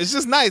Post-it note. It's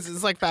just nice.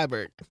 It's like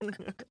fabric.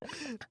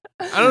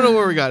 I don't know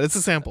where we got. It's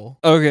a sample.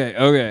 Okay.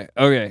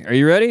 Are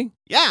you ready?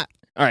 Yeah.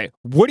 All right.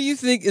 What do you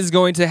think is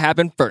going to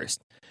happen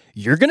first?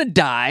 You're gonna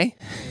die.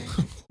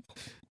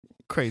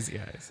 Crazy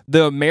eyes.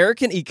 The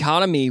American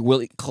economy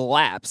will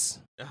collapse,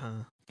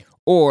 Uh-huh.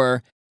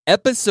 or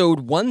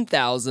episode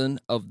 1000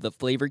 of the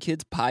Flavor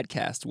Kids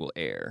podcast will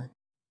air.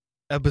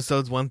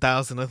 Episodes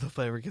 1000 of the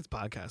Flavor Kids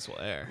podcast will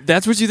air.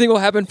 That's what you think will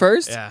happen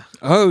first? Yeah.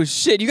 Oh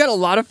shit, you got a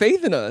lot of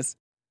faith in us.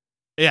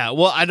 Yeah.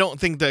 Well, I don't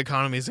think the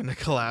economy is going to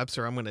collapse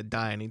or I'm going to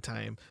die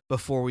anytime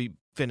before we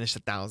finish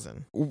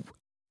 1,000.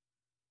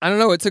 I don't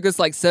know. It took us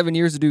like 7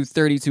 years to do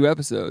 32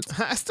 episodes.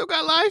 I still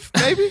got life,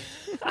 baby.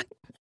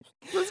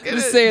 Let's get I'm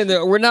just it. saying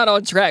that we're not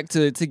on track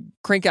to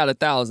crank out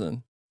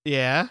 1,000.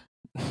 Yeah.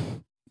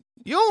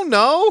 You don't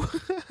know.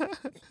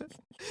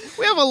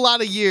 We have a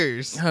lot of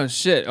years. Oh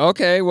shit.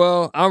 Okay,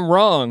 well, I'm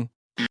wrong.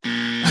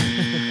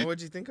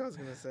 What'd you think I was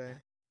going to say?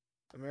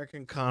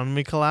 American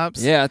economy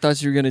collapse. Yeah, I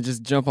thought you were gonna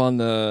just jump on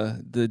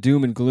the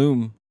doom and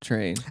gloom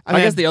train. I I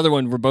mean, guess the other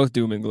one were both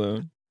doom and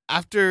gloom.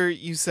 After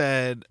you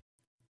said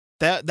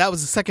that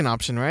was the second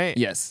option, right?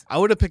 Yes. I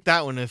would have picked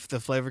that one if the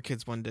Flavor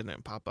Kids one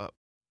didn't pop up.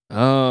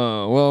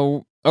 Oh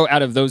well. Oh,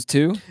 out of those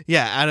two,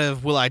 Yeah, out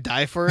of will I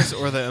die first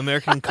or the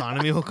American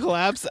economy will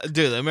collapse?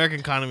 Dude, the American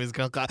economy is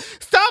gonna collapse.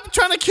 Stop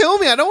trying to kill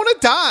me. I don't want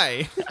to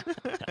die.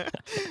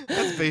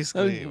 That's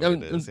basically what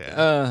it is.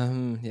 Yeah.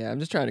 yeah. I'm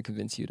just trying to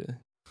convince you to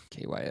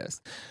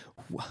KYS.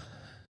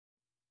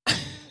 Did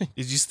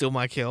you steal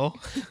my kill?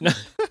 No.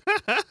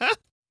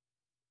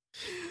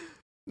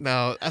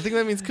 No, I think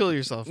that means kill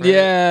yourself, right?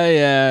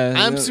 Yeah.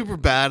 I'm super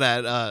bad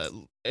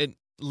at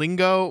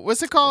lingo.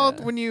 What's it called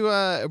Yeah. when you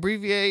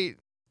abbreviate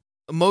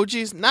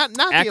emojis? Not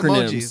Acronyms. the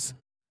emojis.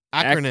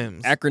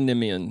 Acronyms.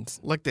 Acronymians.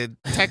 Like the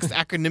text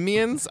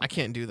acronymians. I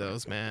can't do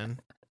those, man.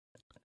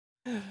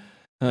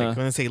 Like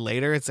when I say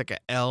later, it's like a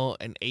L,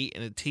 an 8,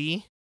 and a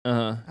T.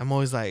 I'm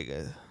always like,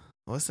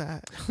 what's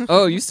that?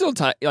 Oh, you still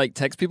like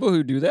text people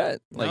who do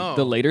that? Like No.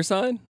 the later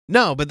sign?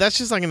 No, but that's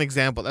just like an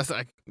example. That's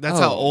how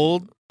Oh.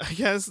 old I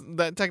guess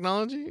that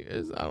technology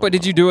is. I don't But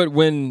did know. you do it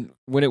when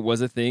it was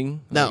a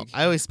thing? No, Like-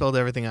 I always spelled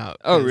everything out.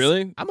 Oh, 'cause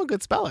really? I'm a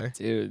good speller.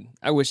 Dude,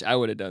 I wish I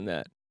would have done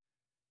that.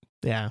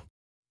 Yeah.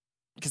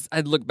 Because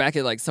I'd look back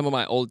at like some of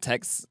my old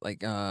texts,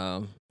 like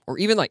or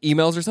even like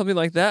emails or something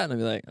like that, and I'd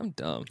be like, I'm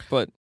dumb,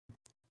 but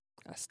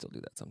I still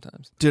do that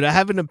sometimes. Dude, I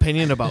have an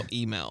opinion about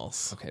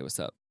emails. Okay, what's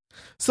up?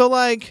 So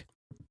like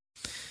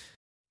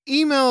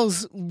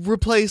emails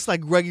replace like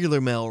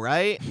regular mail,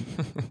 right?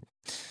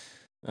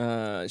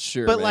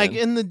 Sure. But man. like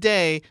in the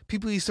day,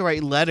 people used to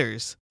write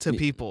letters to Y-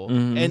 people,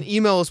 mhm. and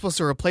email was supposed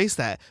to replace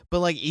that. But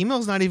like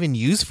email's not even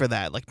used for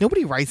that. Like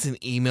nobody writes an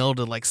email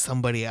to like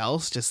somebody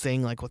else just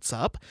saying like what's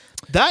up.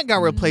 That got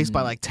replaced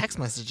by like text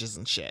messages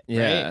and shit.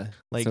 yeah. Right?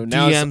 Like so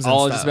now DMs it's and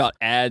all stuff. just about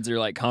ads or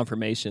like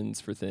confirmations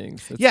for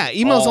things. That's Yeah,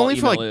 email's all only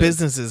for like email is.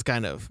 businesses,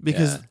 kind of,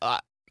 because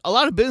a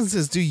lot of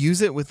businesses do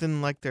use it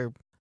within like their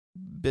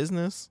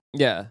business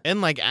Yeah.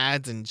 and like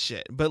ads and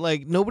shit. But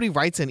like nobody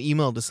writes an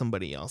email to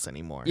somebody else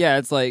anymore. Yeah,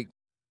 it's like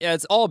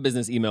it's all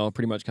business email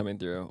pretty much coming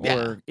through.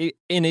 Yeah.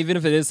 And even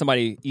if it is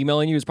somebody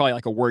emailing you, it's probably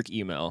like a work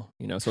email,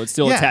 so it's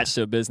still Yeah. attached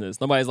to a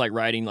business. Nobody's like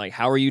writing like,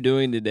 how are you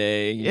doing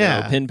today?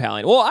 Yeah. Pen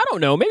paling. Well, I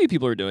don't know. Maybe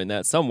people are doing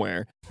that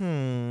somewhere.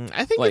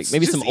 I think Like it's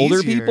maybe just some older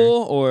easier. people,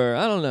 or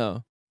I don't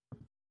know.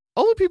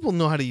 Older people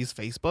know how to use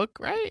Facebook,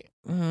 right?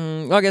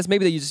 Well, I guess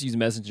maybe they just use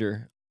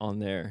Messenger on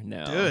there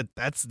now. Dude,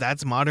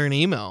 that's modern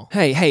email.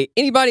 Hey,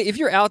 anybody, if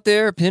you're out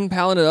there pen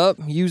paling it up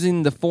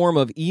using the form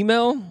of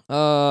email,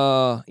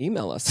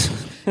 email us.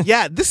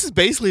 Yeah, this is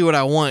basically what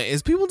I want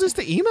is people just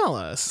to email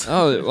us.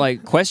 Oh,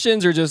 like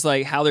questions or just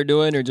like how they're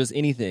doing or just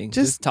anything.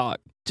 Just talk.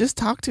 Just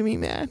talk to me,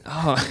 man.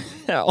 Oh,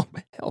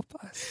 help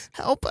us.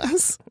 Help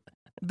us.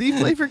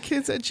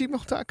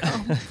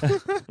 theflavorkids@gmail.com.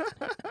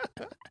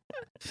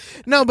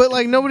 No, but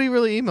like nobody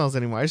really emails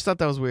anymore. I just thought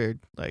that was weird.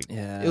 Like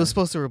Yeah. it was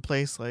supposed to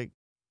replace like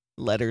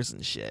letters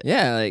and shit.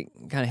 Yeah, like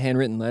kind of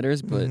handwritten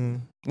letters. But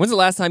Mhm. when's the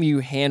last time you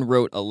hand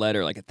wrote a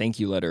letter, like a thank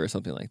you letter or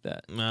something like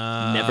that?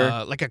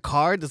 Never? Like a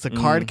card? Does a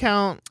card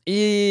count?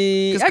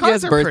 I 'Cause guess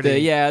cards are birthday.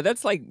 pretty. Yeah,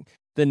 that's like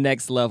the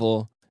next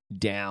level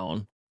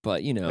down.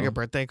 But Like a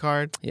birthday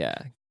card? yeah.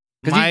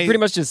 Because My- you pretty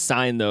much just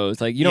sign those.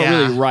 Like you don't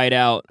Yeah. really write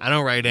out I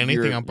don't write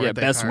anything your, on birthday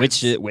best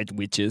cards.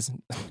 witches,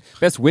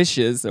 best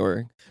wishes,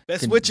 or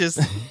Best Can- witches.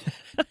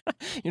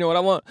 you know what I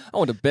want? I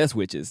want the best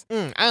witches.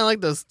 I don't like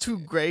those 2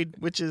 grade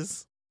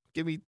witches.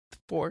 Give me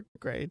 4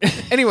 grade.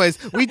 Anyways,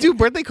 we do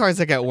birthday cards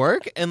like at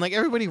work, and like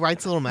everybody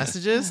writes little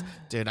messages.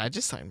 Dude, I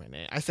just sign my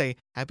name. I say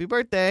happy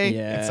birthday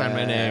and sign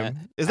my Yeah.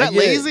 name. Is I that get-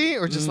 lazy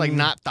or just like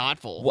not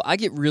thoughtful? Well, I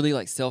get really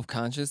like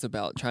self-conscious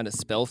about trying to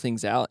spell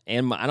things out,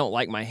 and I don't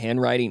like my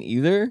handwriting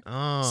either.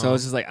 Oh. So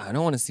it's just like I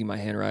don't want to see my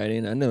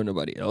handwriting. I know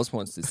nobody else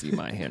wants to see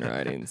my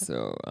handwriting,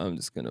 so I'm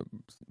just gonna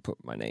put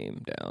my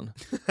name down.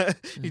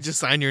 You just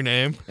sign your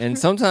name. And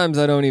sometimes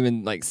I don't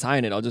even like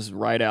sign it. I'll just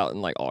write out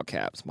in like all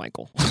caps,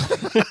 Michael.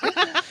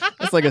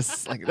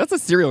 That's that's a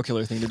serial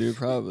killer thing to do,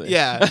 probably.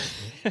 Yeah.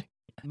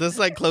 That's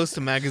like close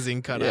to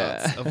magazine cutouts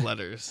Yeah. of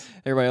letters.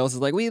 Everybody else is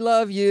like, "We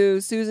love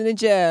you, Susan and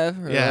Jeff,"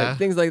 or Yeah. like,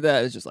 things like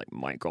that. It's just like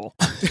Michael.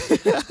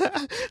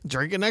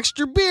 Drink an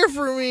extra beer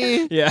for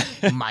me. Yeah.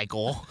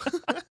 Michael.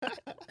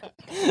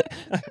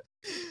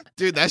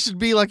 Dude, that should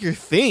be like your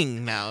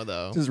thing now,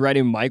 though. Just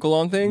writing Michael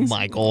on things.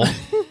 Michael.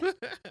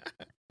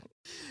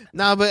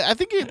 No, but I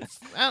think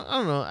I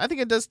don't know. I think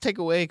it does take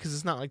away because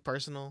it's not like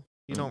personal.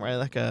 You don't write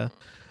like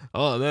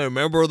oh, man,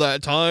 remember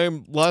that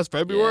time last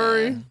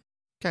February Yeah.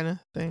 kind of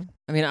thing.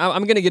 I mean,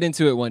 I'm gonna get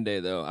into it one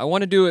day though. I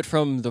want to do it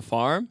from the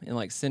farm and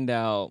like send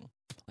out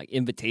like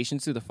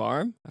invitations to the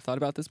farm. I've thought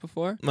about this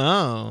before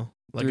Oh,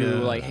 through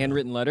like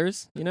handwritten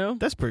letters,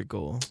 That's pretty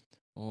cool.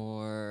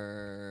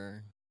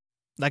 or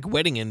Like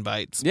wedding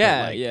invites. but,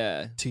 yeah, like,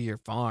 yeah, to your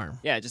farm.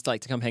 yeah, just like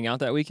to come hang out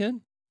that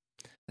weekend.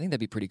 I think that'd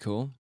be pretty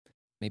cool.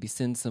 Maybe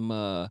send some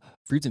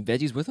fruits and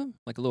veggies with them,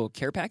 like a little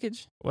care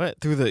package What,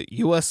 through the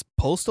U.S.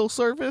 Postal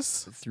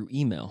Service? through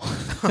email.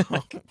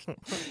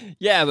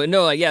 Yeah, but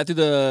no, like through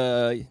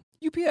the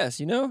UPS,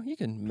 you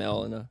can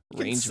mail an You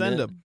can arrangement. send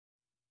a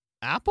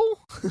apple?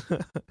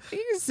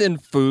 You can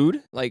send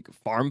food, like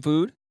farm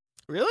food,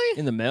 Really?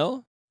 in the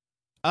mail.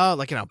 Oh,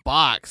 like in a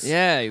box.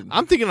 Yeah.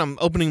 I'm thinking I'm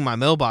opening my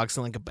mailbox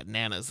and like a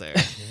banana's there.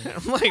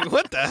 I'm like,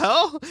 what the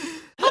hell?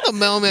 How the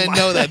mailman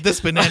know that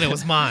this banana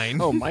was mine?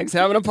 Oh, Mike's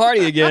having a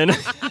party again.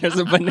 There's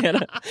a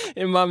banana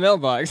in my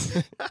mailbox.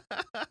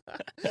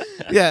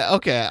 Yeah,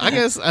 okay. I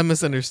guess I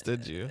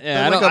misunderstood you.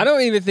 Yeah, Like I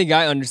don't even think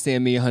I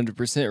understand me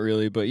 100%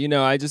 really, but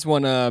I just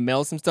want to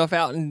mail some stuff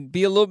out and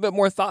be a little bit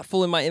more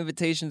thoughtful in my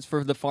invitations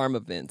for the farm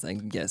events,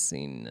 I'm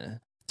guessing.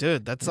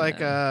 Dude, that's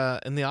like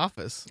in the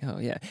office. Oh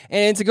yeah.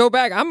 And to go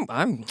back,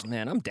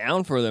 I'm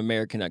down for the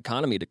American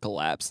economy to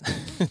collapse.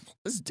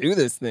 Let's do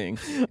this thing.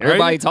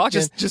 Everybody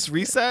talking. Just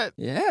reset?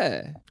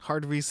 Yeah.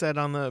 Hard reset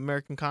on the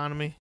American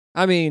economy.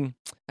 I mean,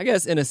 I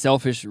guess in a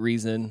selfish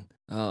reason,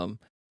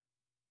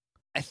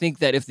 I think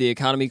that if the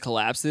economy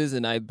collapses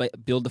and I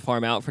build the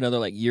farm out for another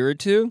like year or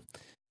two,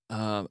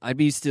 I'd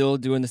be still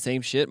doing the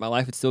same shit. My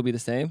life would still be the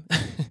same.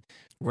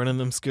 Running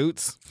them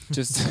scoots.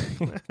 Just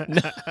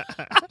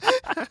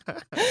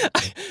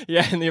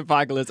yeah, in the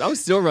apocalypse, I'm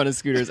still running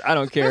scooters. I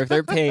don't care if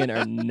they're paying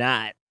or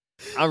not.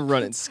 I'm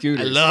running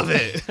scooters. I love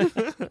it.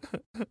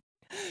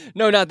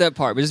 No, not that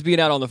part, but just being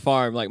out on the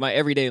farm. Like my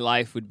everyday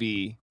life would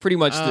be pretty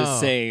much the Oh,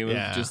 same. Of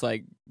yeah. just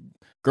like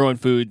growing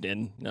food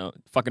and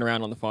fucking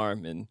around on the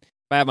farm. And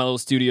I have my little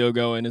studio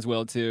going as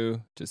well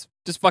too. Just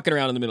fucking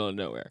around in the middle of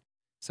nowhere.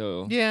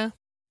 So Yeah.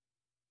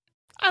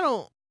 I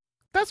don't.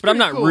 That's but I'm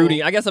pretty not cool.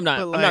 rooting. I guess I'm not.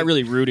 but, I'm like- not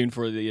really rooting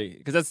for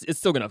because it's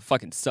still gonna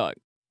fucking suck.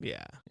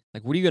 Yeah.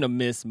 Like, what are you gonna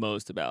miss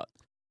most about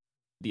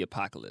the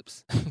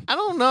apocalypse? I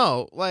don't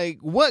know. Like,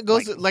 what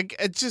goes, like,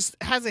 it just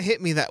hasn't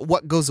hit me that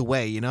what goes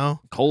away, you know?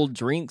 Cold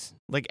drinks,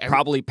 Like,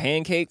 probably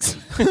pancakes.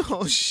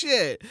 oh,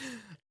 shit.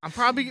 I'm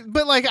probably,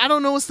 but like, I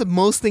don't know what's the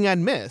most thing I'd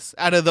miss.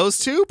 Out of those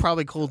two,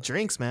 probably cold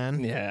drinks,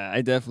 man. Yeah,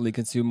 I definitely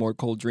consume more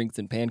cold drinks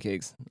than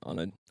pancakes on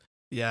a.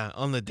 Yeah,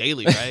 on the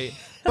daily, right?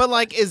 But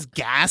like, is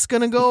gas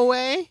gonna go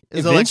away?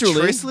 Is Eventually.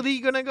 electricity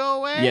gonna go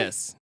away?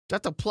 Yes. Do I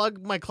have to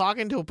plug my clock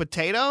into a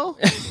potato?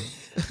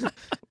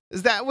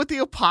 Is that what the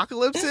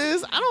apocalypse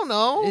is? I don't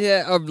know.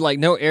 Yeah, of like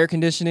no air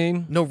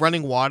conditioning. No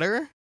running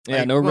water? Yeah,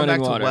 Like, no going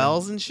running back water. to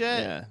wells and shit?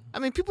 Yeah. I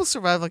mean, people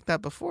survived like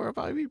that before. It'd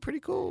probably be pretty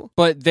cool.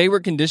 But they were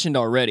conditioned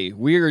already.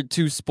 We're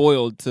too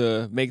spoiled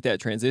to make that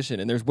transition,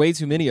 and there's way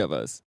too many of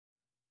us.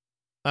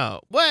 Oh,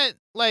 what?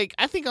 Like,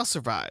 I think I'll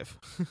survive.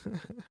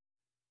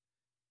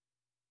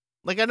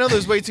 Like, I know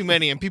there's way too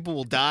many and people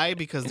will die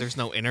because there's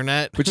no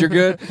internet. But you're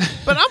good.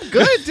 But I'm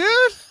good, dude.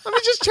 Let me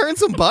just churn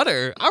some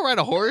butter. I'll ride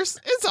a horse.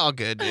 It's all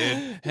good,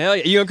 dude. Hell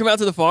yeah. You gonna come out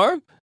to the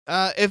farm?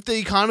 If the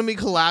economy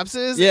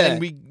collapses Yeah. and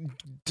we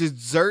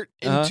desert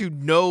Uh-huh. into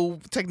no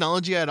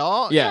technology at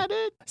all, Yeah.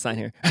 dude. Sign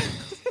here.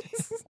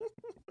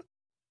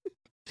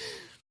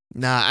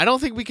 Nah, I don't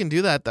think we can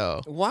do that,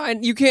 though. Why?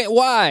 You can't.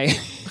 Why?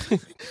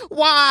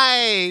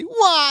 Why?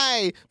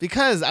 Why?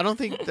 Because I don't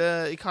think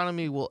the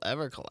economy will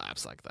ever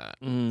collapse like that.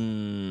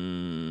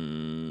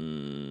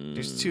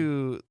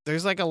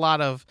 There's like a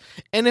lot of,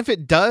 and if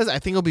it does, I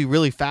think it'll be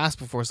really fast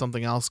before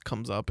something else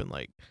comes up and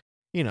like,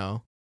 you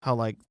know, how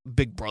like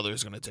Big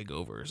Brother's gonna take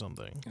over or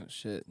something. Oh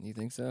shit! You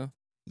think so?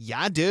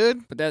 Yeah,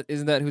 dude. But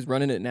isn't that who's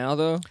running it now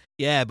though?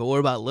 Yeah, but what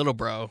about little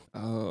bro?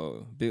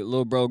 Oh,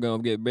 little bro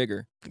gonna get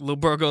bigger. Little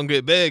bro gonna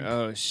get big.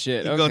 Oh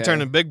shit! He's Okay. gonna turn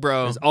to big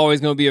bro. There's always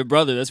gonna be a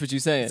brother. That's what you're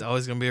saying. It's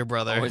always gonna be a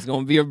brother. Always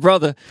gonna be a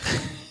brother.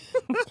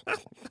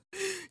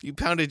 You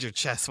pounded your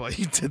chest while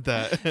you did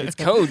that. It's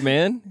code,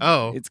 man.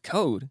 Oh. It's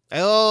code.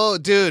 Oh,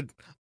 dude.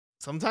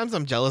 Sometimes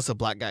I'm jealous of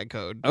black guy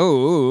code.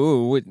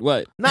 Oh,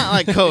 what? Not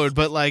like code,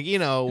 but like, you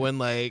know, when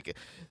like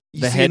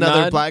you The see head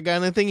another nod? black guy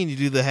in the thing and you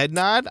do the head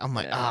nod, I'm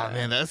like, Yeah. oh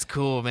man, that's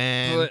cool,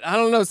 man. But I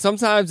don't know.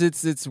 Sometimes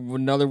it's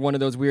another one of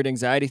those weird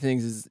anxiety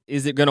things.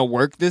 Is it gonna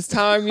work this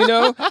time? You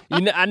know,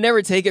 I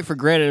never take it for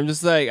granted. I'm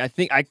just like, I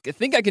think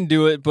I can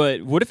do it,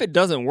 but what if it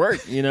doesn't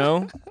work? You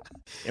know,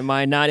 am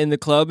I not in the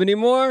club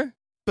anymore?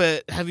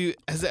 But has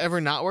it ever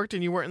not worked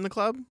and you weren't in the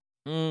club?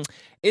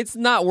 It's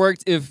not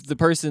worked if the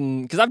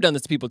person, because I've done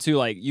this to people too.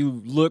 Like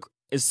you look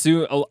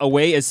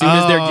away as soon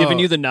as they're giving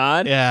you the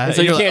nod. Yeah. And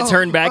so And you you're can't like,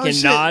 turn oh, back oh, and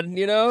shit. nod.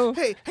 You know.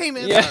 Hey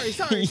man, Yeah.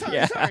 sorry,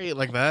 Yeah. sorry,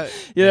 like that.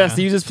 Yeah,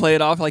 so you just play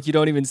it off like you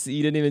didn't even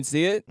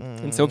see it. Mm.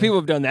 And so people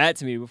have done that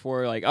to me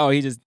before, like, oh,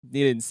 he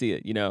didn't see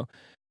it, you know.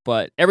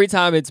 But every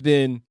time it's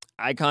been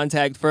eye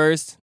contact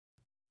first,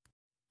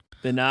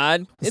 the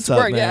nod, it's What's up,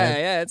 worked. man?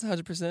 Yeah, it's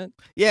 100%.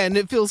 Yeah, and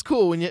it feels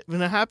cool when it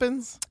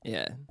happens.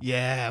 Yeah.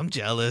 Yeah, I'm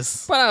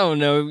jealous. But I don't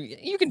know.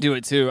 You can do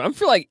it too. I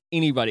feel like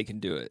anybody can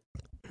do it.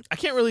 I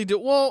can't really do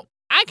well.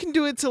 I can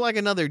do it to like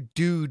another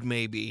dude,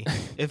 maybe.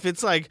 If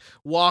it's like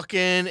walking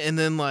and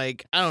then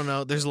like I don't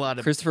know. There's a lot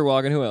of Christopher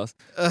Walken, who else?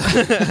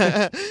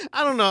 I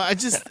don't know. I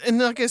just in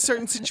like a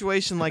certain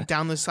situation, like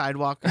down the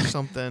sidewalk or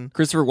something.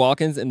 Christopher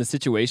Walken's in the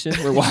situation.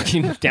 We're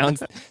walking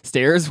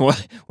downstairs.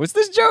 What's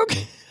this joke?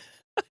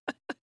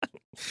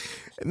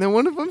 And then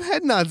one of them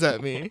head nods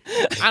at me.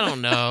 I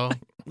don't know.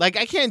 Like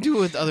I can't do it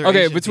with other.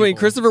 Okay, Asian between people.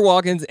 Christopher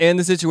Walken's and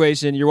the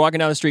situation, you're walking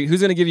down the street. Who's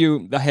going to give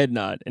you the head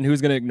nod and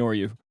who's going to ignore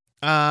you?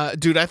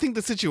 Dude, I think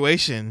the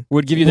situation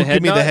Would give you the will head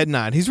give me nod? the head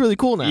nod. He's really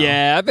cool now.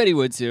 Yeah, I bet he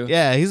would too.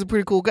 Yeah, he's a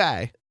pretty cool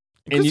guy.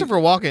 And you- Christopher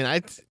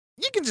Walken,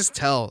 you can just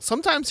tell.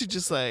 Sometimes he's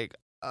just like,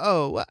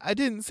 oh, I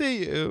didn't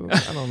see you.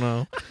 I don't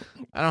know.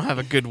 I don't have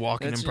a good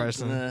Walken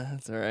impression.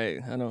 That's all right.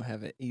 I don't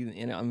have it either.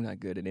 I'm not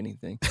good at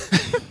anything.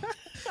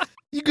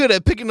 You good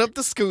at picking up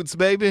the scoots,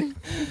 baby.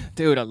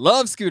 Dude, I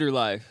love Scooter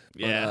Life.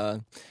 But, Yeah.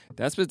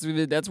 that's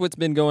what's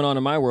been going on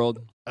in my world.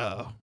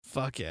 Oh,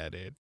 fuck yeah,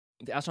 dude.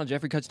 The Alshon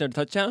Jeffrey catching a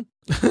touchdown?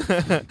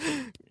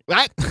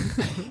 What?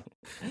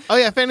 Oh,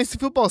 yeah, fantasy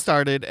football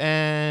started,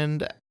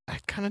 and I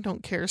kind of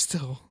don't care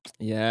still.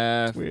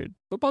 Yeah. It's weird.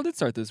 Football did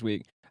start this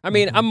week. I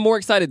mean, Mhm. I'm more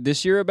excited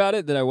this year about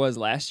it than I was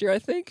last year, I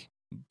think.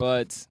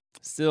 But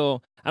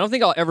still, I don't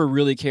think I'll ever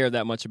really care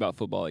that much about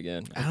football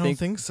again. I don't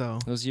think so.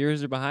 those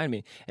years are behind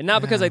me. And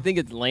not because Yeah. I think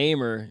it's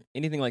lame or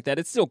anything like that.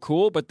 It's still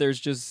cool, but there's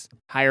just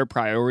higher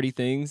priority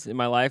things in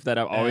my life that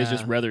I've always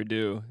just Yeah. rather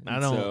do. I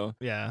And don't. So,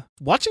 Yeah.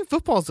 Watching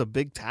football is a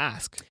big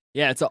task.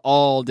 yeah, it's an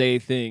all day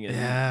thing. And,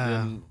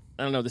 Yeah. and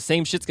I don't know. The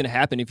same shit's going to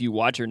happen if you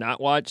watch or not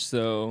watch.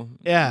 So,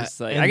 Yeah, it's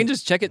like, and- I can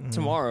just check it Mhm.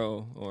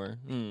 tomorrow or.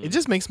 It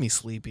just makes me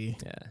sleepy.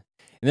 Yeah.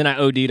 And then I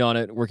OD'd on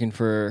it working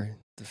for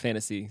the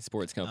fantasy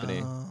sports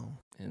company. Oh.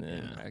 And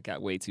then Yeah. I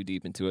got way too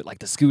deep into it. Like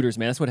the scooters,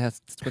 man. That's what it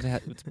has.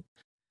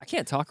 I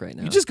can't talk right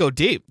now. You just go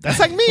deep. That's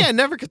like me. I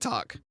never could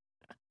talk.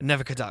 I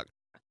never could talk.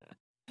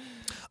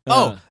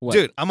 What?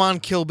 Dude, I'm on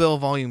Kill Bill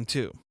Volume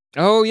 2.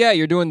 Oh, yeah.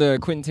 You're doing the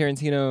Quentin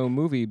Tarantino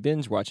movie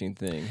binge watching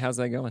thing. How's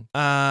that going?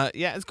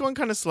 Yeah, it's going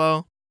kind of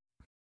slow.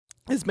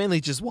 It's mainly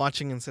just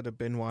watching instead of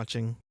binge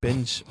watching.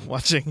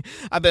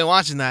 I've been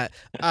watching that.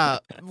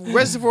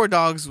 Reservoir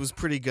Dogs was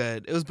pretty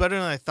good. It was better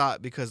than I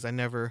thought because I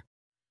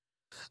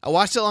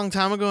watched it a long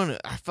time ago and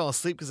I fell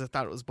asleep because I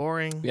thought it was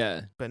boring.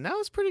 Yeah. But now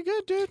it's pretty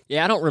good, dude.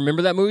 Yeah, I don't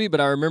remember that movie,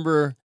 but I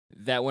remember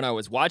that when I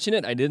was watching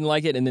it, I didn't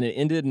like it. And then it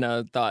ended, and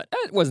I thought,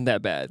 it wasn't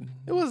that bad.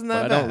 It wasn't But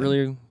that I bad. don't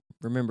really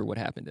remember what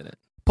happened in it.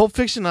 Pulp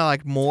Fiction I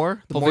like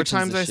more. The Pulp more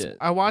Fiction's times the shit.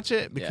 I watch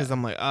it because Yeah.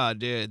 I'm like, oh,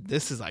 dude,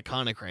 this is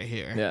iconic right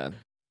here. Yeah.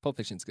 Pulp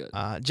Fiction's good.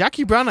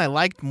 Jackie Brown I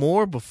liked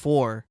more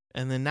before,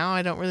 and then now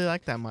I don't really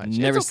like that much.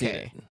 Never it's seen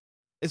okay. it.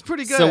 It's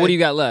pretty good. So what do you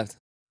got left?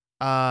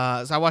 So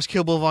I watched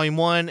Kill Bill Volume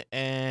 1,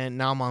 and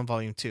now I'm on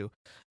Volume 2.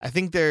 I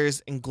think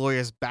there's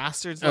Inglourious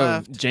Bastards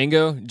left.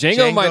 Django.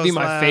 Django might be Django's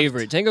my left.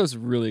 favorite. Django's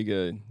really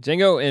good.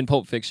 Django and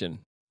Pulp Fiction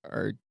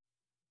are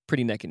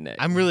pretty neck and neck.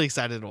 I'm really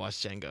excited to watch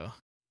Django.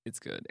 It's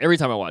good. Every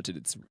time I watch it,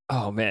 it's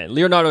man.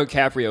 Leonardo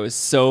DiCaprio is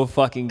so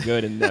fucking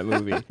good in that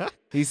movie.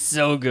 He's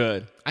so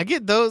good. I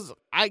get those.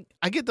 I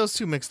get those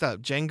two mixed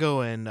up.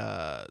 Django and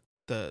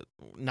the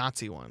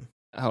Nazi one.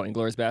 Oh,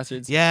 Inglourious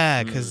Bastards.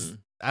 Yeah, because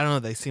I don't know.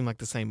 They seem like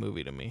the same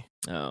movie to me.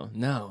 Oh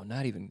no,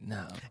 not even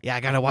no. Yeah, I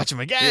gotta watch them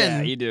Yeah,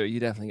 again. you do. You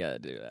definitely got to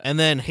do that. And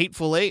then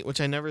Hateful Eight,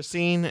 which I never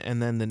seen, and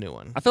then the new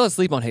one. I fell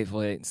asleep on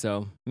Hateful Eight,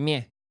 so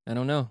meh. I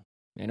don't know.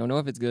 I don't know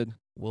if it's good.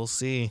 We'll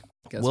see.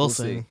 Guess We'll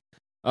see. see.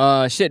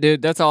 Shit,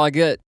 dude. That's all I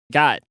got.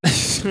 Got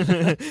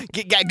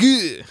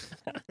good.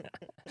 Hell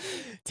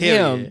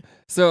Damn. yeah.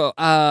 So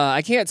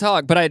I can't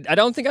talk, but I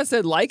don't think I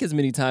said like as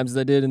many times as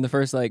I did in the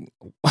first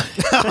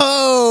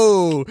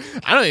Oh,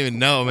 I don't even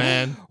know,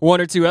 man.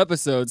 1 or 2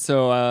 episodes.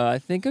 So I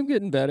think I'm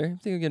getting better.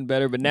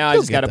 But now I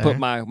You'll just got to get put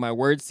there. my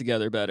words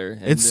together better.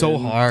 And It's so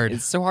then hard.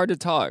 It's so hard to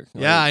talk.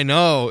 Yeah, Like, I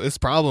know. It's a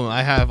problem.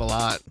 I have a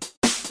lot.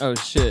 oh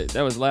shit,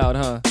 that was loud,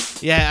 huh?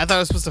 Yeah, I thought it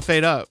was supposed to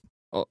fade up.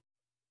 Oh.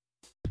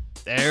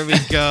 There we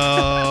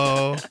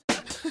go.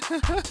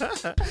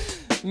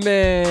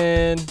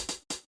 Man,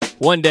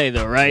 one day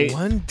though, right?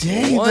 One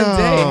day, One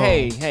though.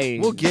 day. Hey,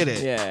 We'll get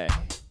it. Yeah,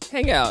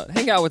 hang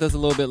out with us a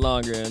little bit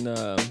longer, and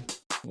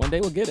one day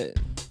we'll get it.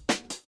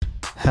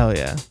 Hell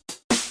yeah.